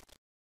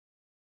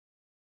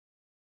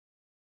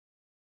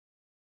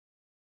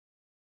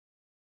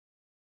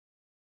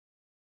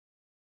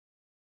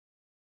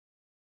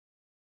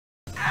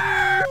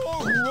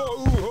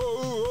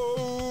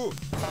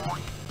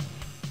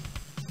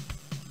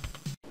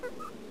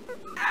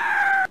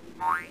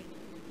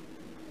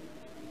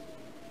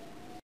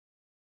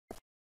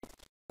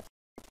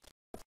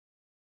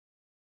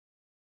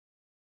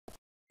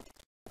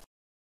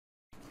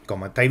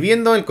 Como estáis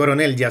viendo, el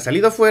coronel ya ha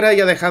salido fuera y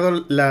ha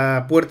dejado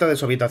la puerta de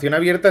su habitación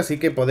abierta, así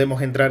que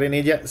podemos entrar en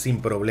ella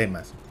sin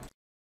problemas.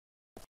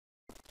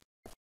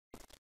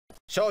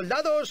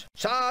 ¡Soldados,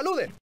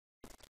 saluden!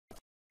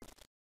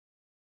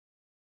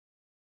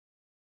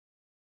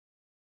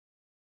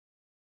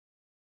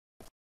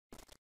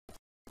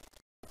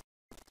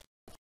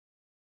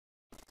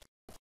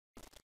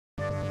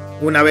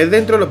 Una vez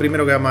dentro, lo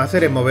primero que vamos a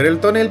hacer es mover el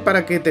tonel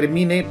para que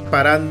termine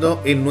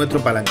parando en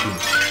nuestro palanquín.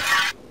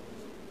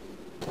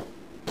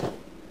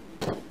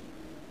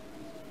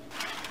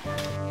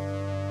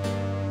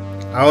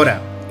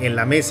 Ahora, en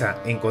la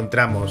mesa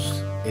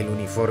encontramos el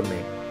uniforme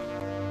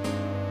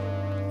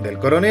del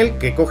coronel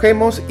que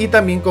cogemos y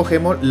también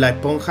cogemos la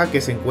esponja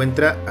que se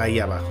encuentra ahí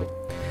abajo.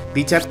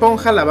 Dicha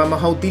esponja la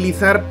vamos a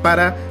utilizar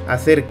para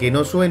hacer que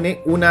no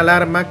suene una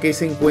alarma que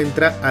se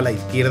encuentra a la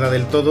izquierda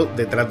del todo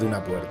detrás de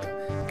una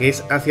puerta, que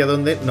es hacia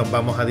donde nos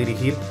vamos a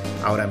dirigir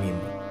ahora mismo.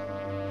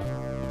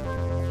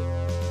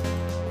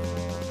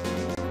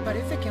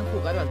 Parece que han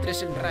jugado al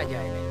 3 en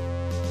raya en él.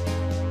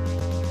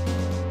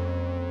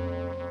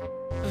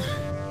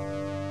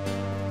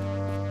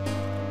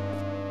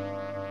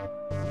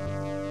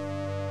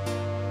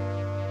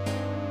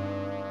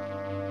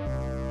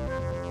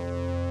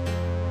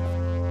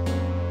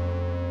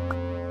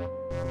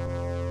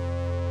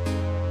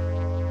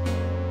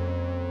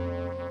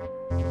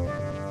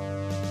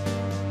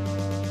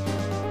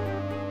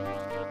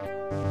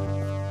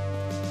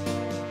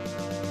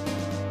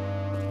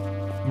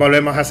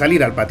 Volvemos a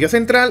salir al patio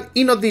central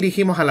y nos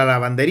dirigimos a la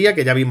lavandería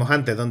que ya vimos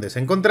antes donde se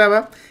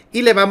encontraba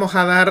y le vamos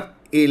a dar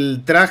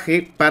el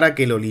traje para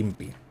que lo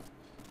limpie.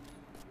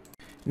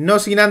 No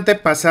sin antes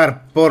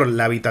pasar por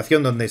la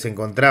habitación donde se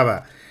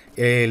encontraba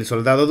el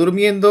soldado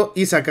durmiendo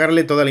y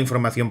sacarle toda la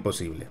información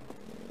posible.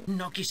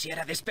 No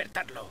quisiera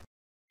despertarlo.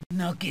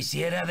 No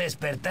quisiera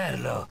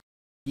despertarlo.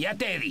 Ya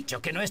te he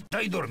dicho que no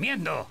estoy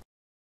durmiendo.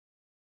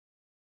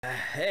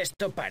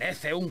 Esto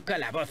parece un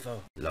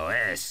calabozo. Lo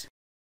es.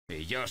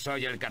 Y yo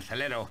soy el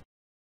carcelero.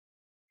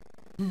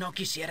 No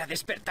quisiera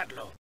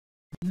despertarlo.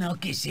 No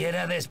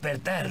quisiera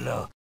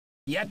despertarlo.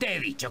 Ya te he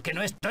dicho que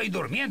no estoy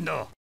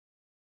durmiendo.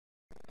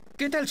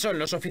 ¿Qué tal son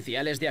los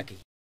oficiales de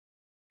aquí?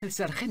 El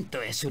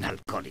sargento es un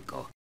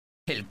alcohólico.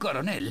 El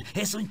coronel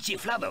es un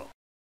chiflado.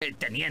 El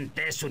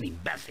teniente es un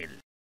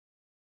imbécil.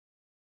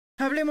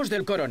 Hablemos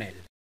del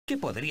coronel. ¿Qué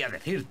podría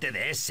decirte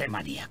de ese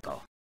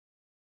maníaco?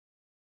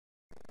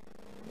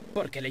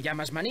 ¿Por qué le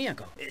llamas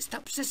maníaco? Está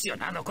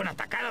obsesionado con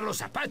atacar a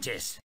los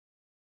apaches.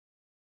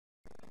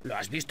 ¿Lo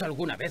has visto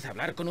alguna vez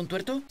hablar con un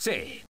tuerto?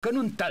 Sí, con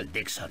un tal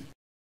Dixon.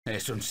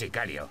 Es un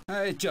sicario.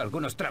 Ha hecho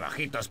algunos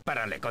trabajitos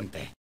para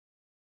Leconte.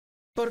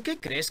 ¿Por qué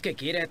crees que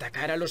quiere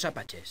atacar a los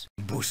apaches?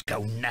 Busca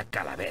una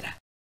calavera.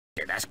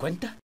 ¿Te das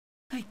cuenta?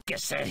 Hay que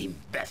ser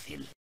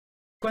imbécil.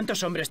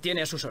 ¿Cuántos hombres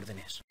tiene a sus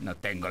órdenes? No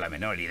tengo la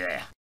menor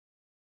idea.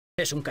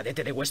 ¿Es un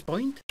cadete de West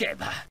Point? ¿Qué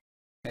va?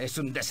 Es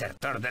un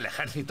desertor del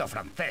ejército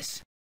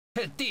francés.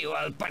 El tío,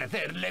 al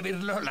parecer, le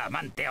virló la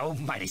amante a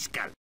un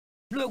mariscal.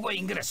 Luego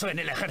ingresó en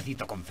el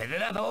ejército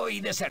confederado y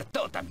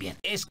desertó también.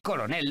 Es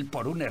coronel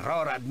por un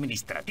error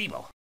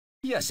administrativo.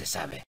 Ya se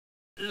sabe.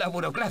 La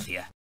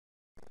burocracia.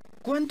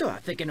 ¿Cuánto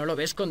hace que no lo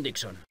ves con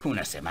Dixon?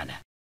 Una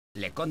semana.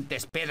 Leconte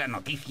espera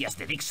noticias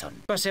de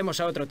Dixon. Pasemos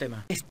a otro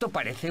tema. Esto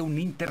parece un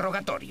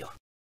interrogatorio.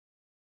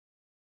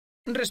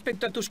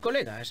 Respecto a tus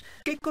colegas.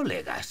 ¿Qué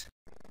colegas?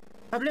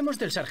 Hablemos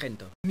del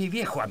sargento. Mi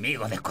viejo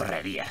amigo de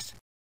correrías.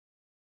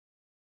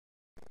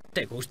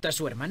 ¿Te gusta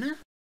su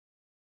hermana?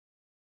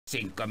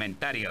 Sin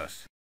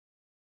comentarios.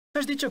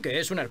 Has dicho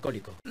que es un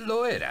alcohólico.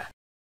 Lo era.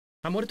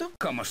 ¿Ha muerto?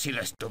 Como si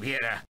lo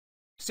estuviera.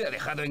 Se ha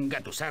dejado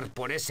engatusar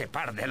por ese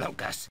par de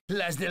locas.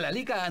 Las de la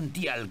Liga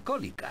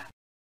Antialcohólica.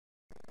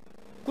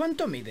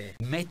 ¿Cuánto mide?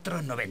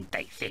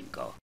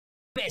 1,95 m.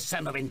 Pesa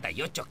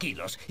 98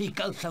 kilos y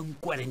calza un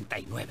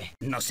 49.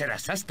 No será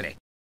sastre.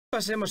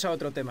 Pasemos a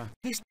otro tema.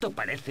 Esto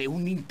parece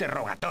un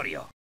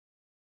interrogatorio.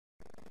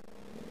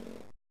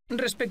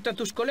 Respecto a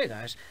tus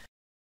colegas.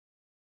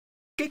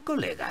 ¿Qué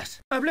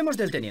colegas? Hablemos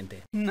del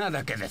teniente.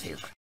 Nada que decir.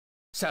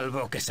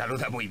 Salvo que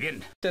saluda muy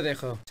bien. Te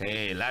dejo.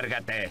 Sí,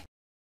 lárgate.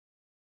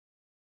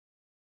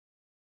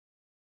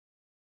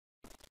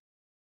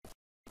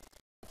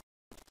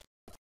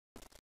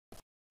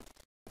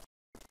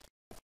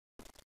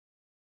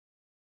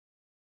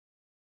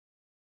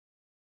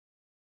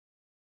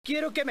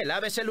 Quiero que me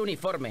laves el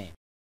uniforme.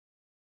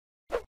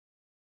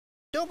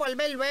 Tú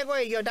volver luego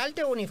y yo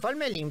darte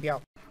uniforme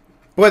limpio.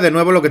 Pues de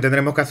nuevo lo que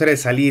tendremos que hacer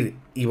es salir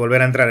y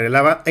volver a entrar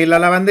en la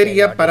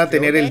lavandería para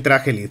tener el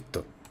traje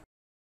listo.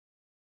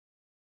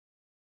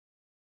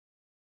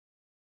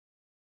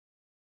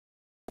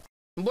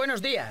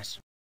 Buenos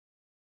días.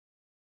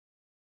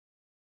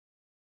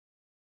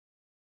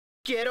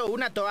 Quiero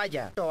una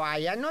toalla.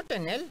 Toalla no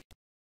tener.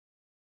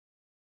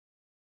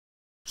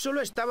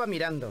 Solo estaba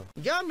mirando.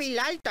 Yo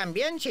mirar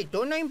también si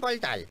tú no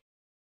importar.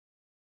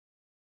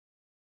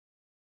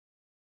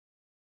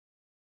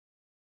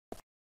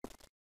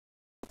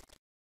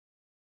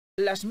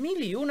 Las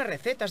 1001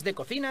 recetas de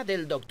cocina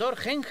del Dr.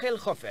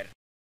 Hengelhofer.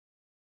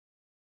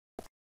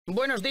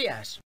 Buenos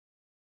días.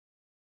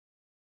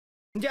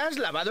 ¿Ya has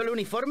lavado el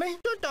uniforme?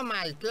 Todo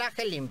mal,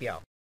 traje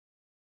limpio.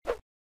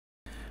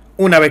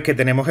 Una vez que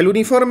tenemos el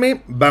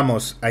uniforme,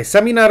 vamos a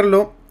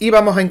examinarlo y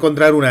vamos a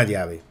encontrar una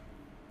llave.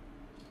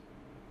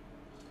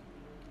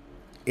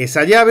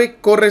 Esa llave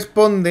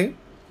corresponde...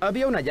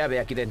 Había una llave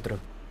aquí dentro.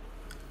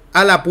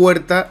 A la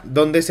puerta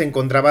donde se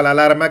encontraba la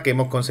alarma que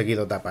hemos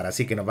conseguido tapar.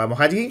 Así que nos vamos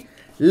allí,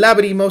 la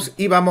abrimos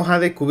y vamos a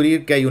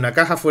descubrir que hay una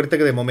caja fuerte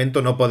que de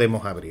momento no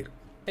podemos abrir.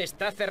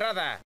 Está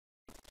cerrada.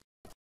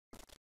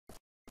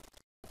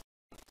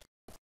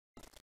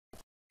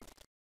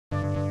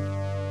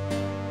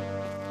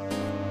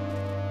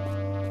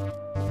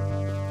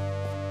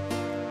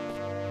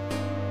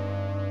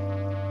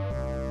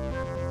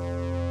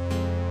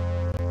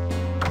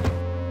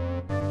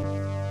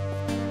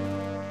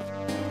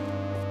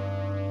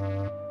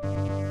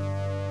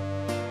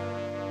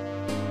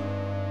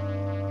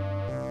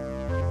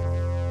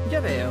 Ya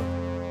veo.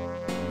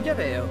 Ya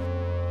veo.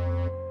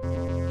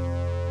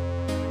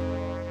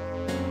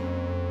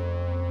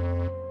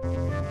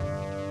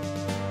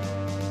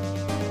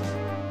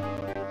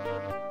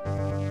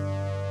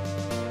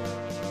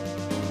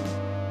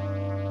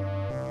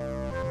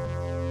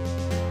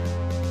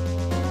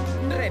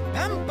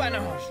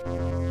 ¡Repámpanos!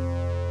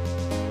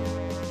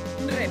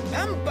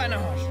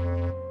 ¡Repámpanos!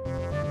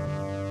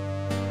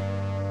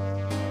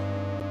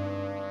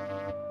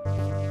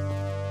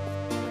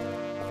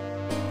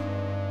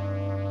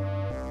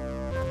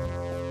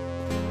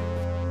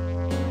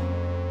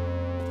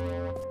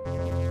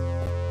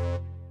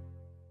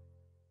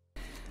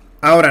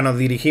 Ahora nos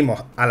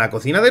dirigimos a la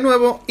cocina de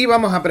nuevo y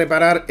vamos a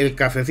preparar el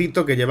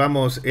cafecito que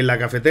llevamos en la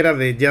cafetera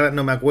de ya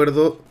no me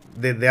acuerdo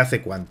desde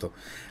hace cuánto.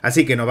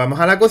 Así que nos vamos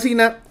a la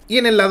cocina y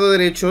en el lado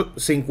derecho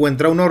se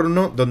encuentra un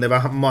horno donde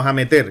vamos a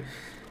meter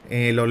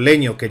los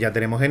leños que ya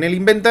tenemos en el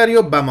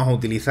inventario. Vamos a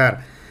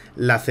utilizar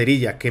las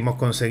cerillas que hemos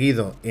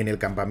conseguido en el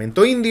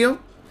campamento indio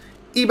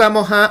y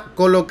vamos a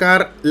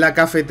colocar la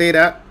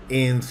cafetera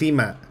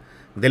encima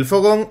del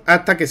fogón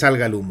hasta que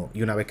salga el humo.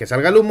 Y una vez que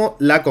salga el humo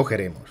la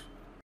cogeremos.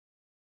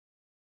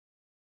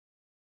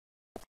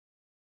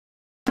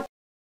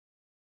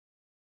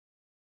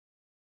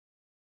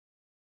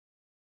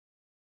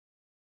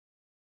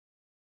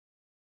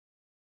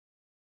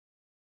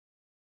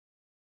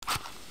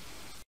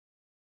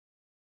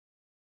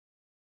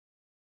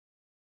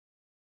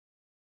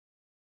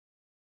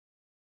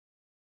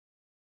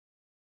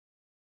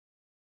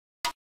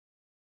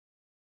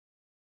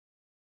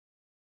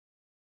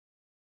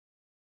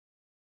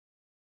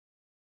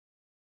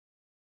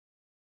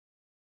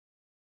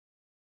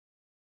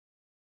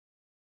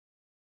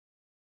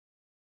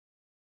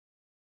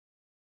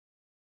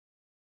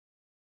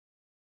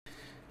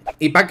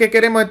 ¿Y para qué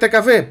queremos este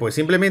café? Pues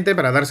simplemente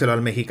para dárselo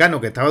al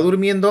mexicano que estaba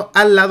durmiendo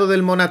al lado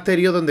del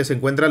monasterio donde se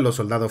encuentran los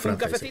soldados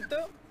franceses. ¿Un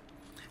cafecito?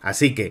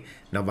 Así que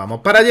nos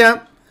vamos para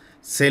allá,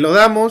 se lo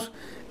damos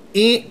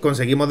y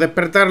conseguimos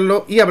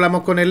despertarlo y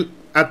hablamos con él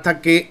hasta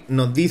que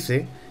nos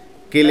dice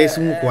que él es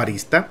un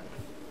cuarista.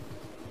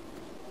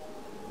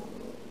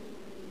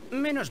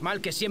 Menos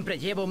mal que siempre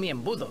llevo mi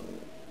embudo.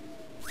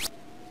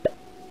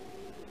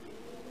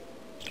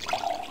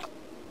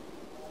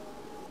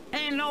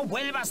 No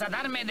vuelvas a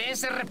darme de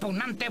ese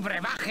repugnante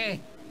brebaje.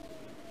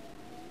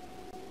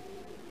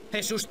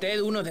 ¿Es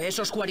usted uno de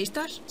esos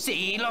juaristas?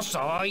 Sí, lo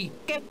soy.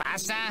 ¿Qué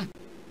pasa?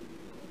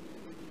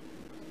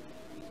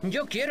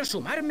 Yo quiero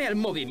sumarme al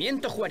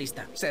movimiento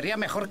juarista. Sería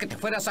mejor que te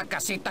fueras a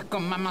casita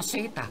con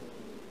mamacita.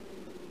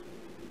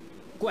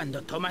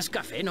 ¿Cuando tomas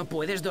café no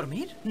puedes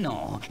dormir?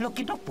 No, lo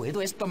que no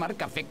puedo es tomar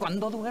café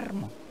cuando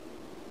duermo.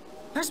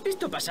 ¿Has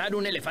visto pasar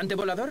un elefante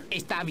volador?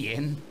 Está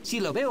bien. Si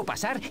lo veo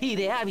pasar,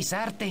 iré a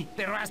avisarte.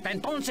 Pero hasta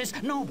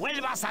entonces, no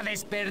vuelvas a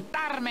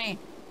despertarme.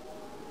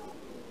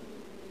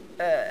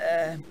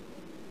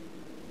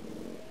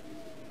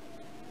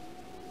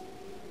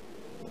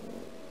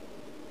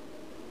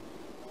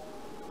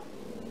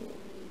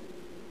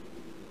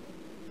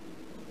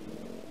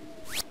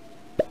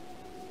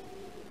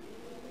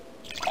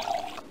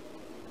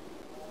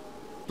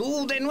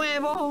 ¿Tú de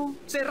nuevo?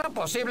 ¿Será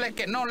posible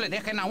que no le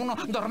dejen a uno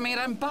dormir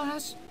en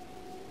paz?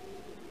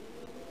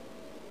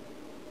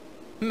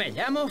 Me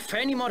llamo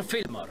Fenimore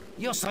Fillmore.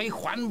 Yo soy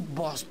Juan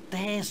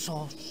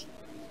Bostezos.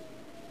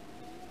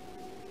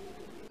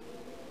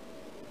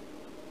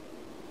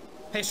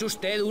 ¿Es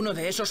usted uno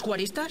de esos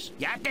juaristas?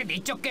 Ya te he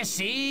dicho que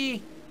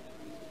sí.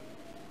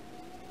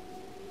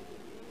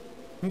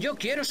 Yo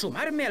quiero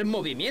sumarme al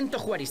movimiento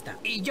juarista.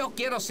 Y yo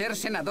quiero ser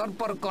senador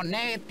por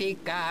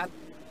Connecticut.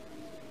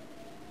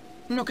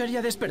 No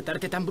quería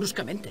despertarte tan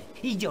bruscamente.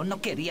 Y yo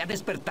no quería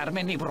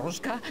despertarme ni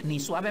brusca ni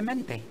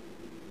suavemente.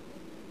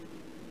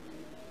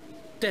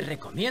 Te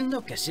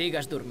recomiendo que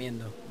sigas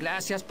durmiendo.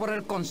 Gracias por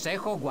el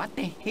consejo,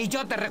 guate. Y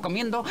yo te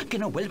recomiendo que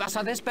no vuelvas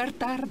a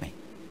despertarme.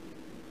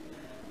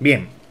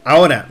 Bien,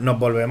 ahora nos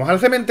volvemos al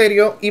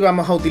cementerio y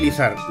vamos a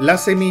utilizar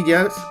las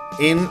semillas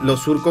en los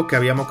surcos que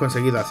habíamos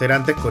conseguido hacer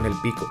antes con el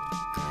pico.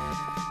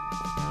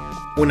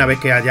 Una vez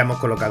que hayamos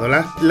colocado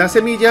las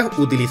semillas,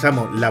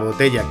 utilizamos la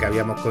botella que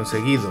habíamos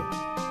conseguido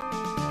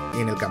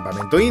en el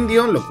campamento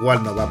indio, lo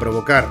cual nos va a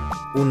provocar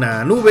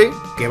una nube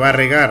que va a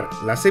regar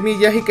las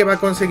semillas y que va a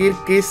conseguir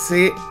que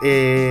se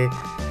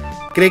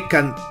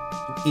crezcan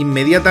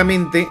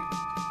inmediatamente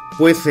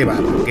pues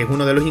cebada, que es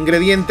uno de los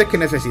ingredientes que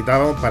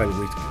necesitábamos para el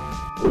whisky.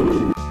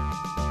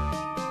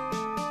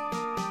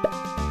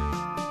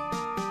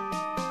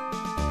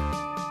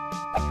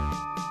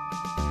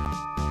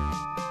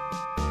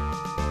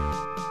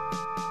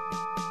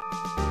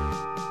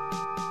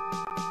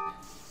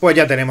 Pues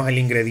ya tenemos el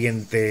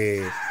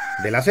ingrediente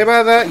de la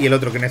cebada y el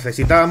otro que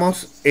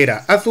necesitábamos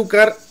era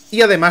azúcar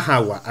y además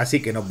agua.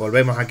 Así que nos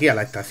volvemos aquí a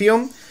la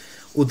estación,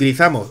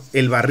 utilizamos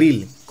el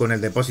barril con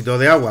el depósito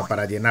de agua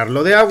para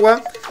llenarlo de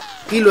agua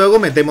y luego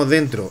metemos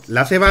dentro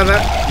la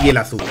cebada y el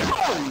azúcar.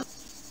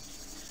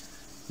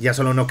 Ya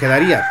solo nos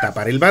quedaría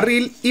tapar el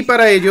barril y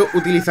para ello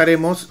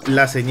utilizaremos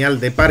la señal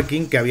de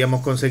parking que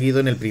habíamos conseguido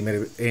en el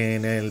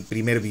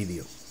primer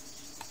vídeo.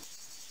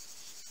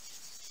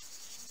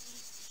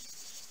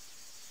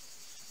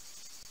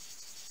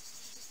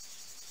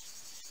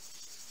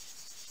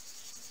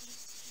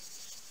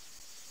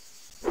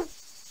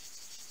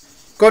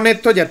 Con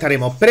esto ya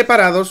estaremos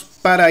preparados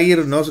para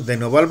irnos de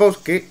nuevo al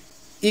bosque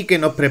y que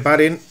nos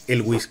preparen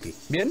el whisky.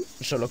 Bien,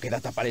 solo queda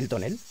tapar el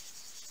tonel.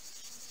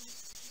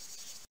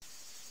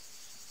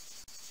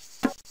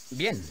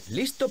 Bien,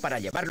 listo para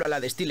llevarlo a la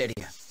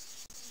destilería.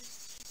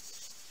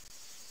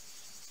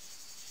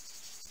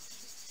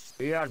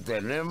 Ya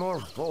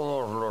tenemos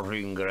todos los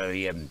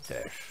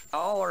ingredientes.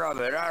 Ahora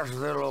verás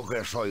de lo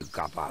que soy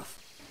capaz.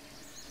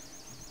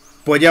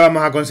 Pues ya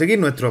vamos a conseguir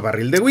nuestro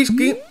barril de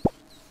whisky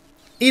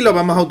y lo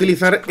vamos a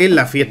utilizar en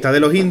la fiesta de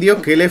los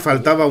indios, que le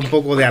faltaba un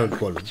poco de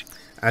alcohol.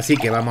 Así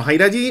que vamos a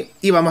ir allí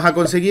y vamos a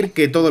conseguir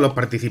que todos los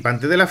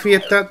participantes de la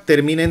fiesta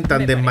terminen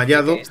tan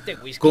desmayados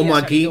como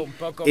aquí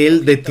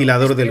el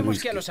destilador del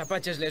whisky.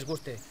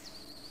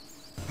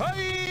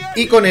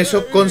 Y con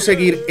eso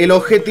conseguir el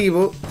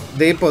objetivo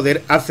de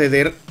poder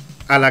acceder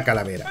a la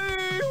calavera.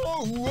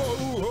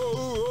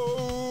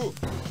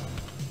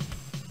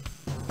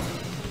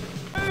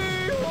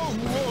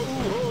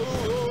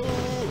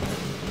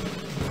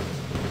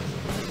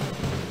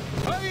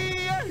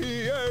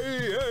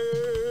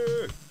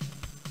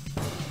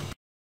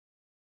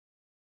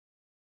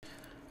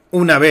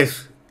 Una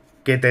vez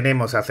que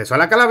tenemos acceso a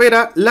la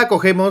calavera, la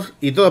cogemos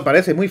y todo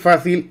parece muy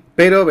fácil,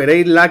 pero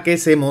veréis la que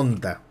se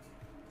monta.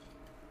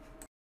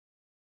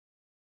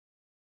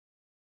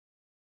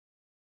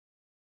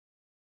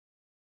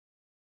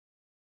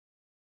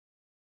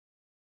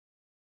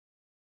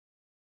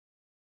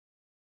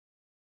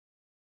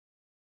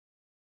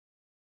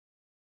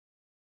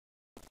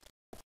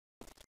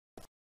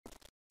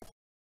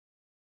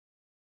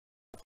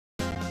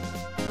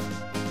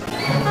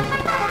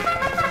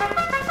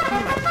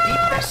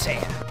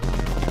 Sea.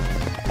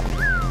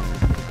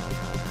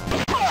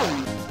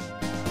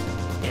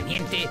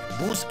 Teniente,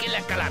 busque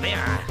la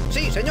calavera.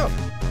 Sí, señor.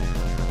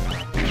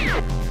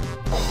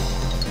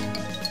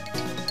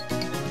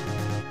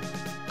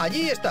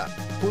 Allí está,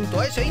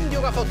 junto a ese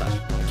indio gafotas.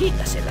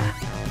 Quítasela.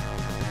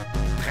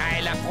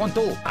 Tráela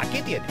pronto.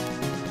 Aquí tiene.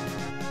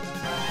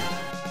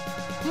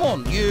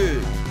 Mon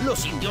Dieu,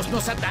 los indios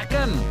nos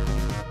atacan.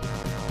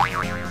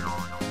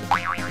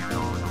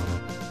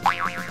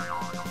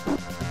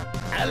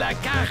 ¡A la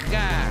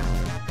caja!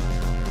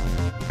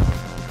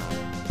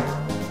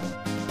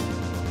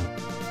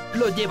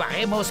 Lo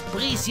llevaremos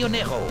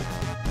prisionero.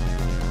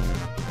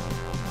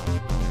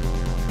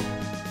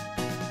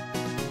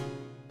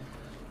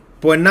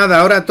 Pues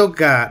nada, ahora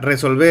toca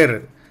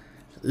resolver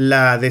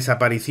la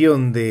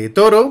desaparición de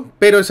Toro,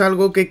 pero es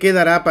algo que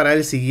quedará para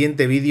el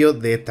siguiente vídeo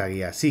de esta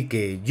guía. Así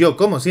que yo,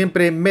 como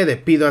siempre, me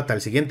despido hasta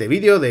el siguiente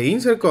vídeo de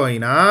Insert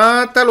Coin.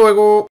 ¡Hasta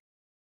luego!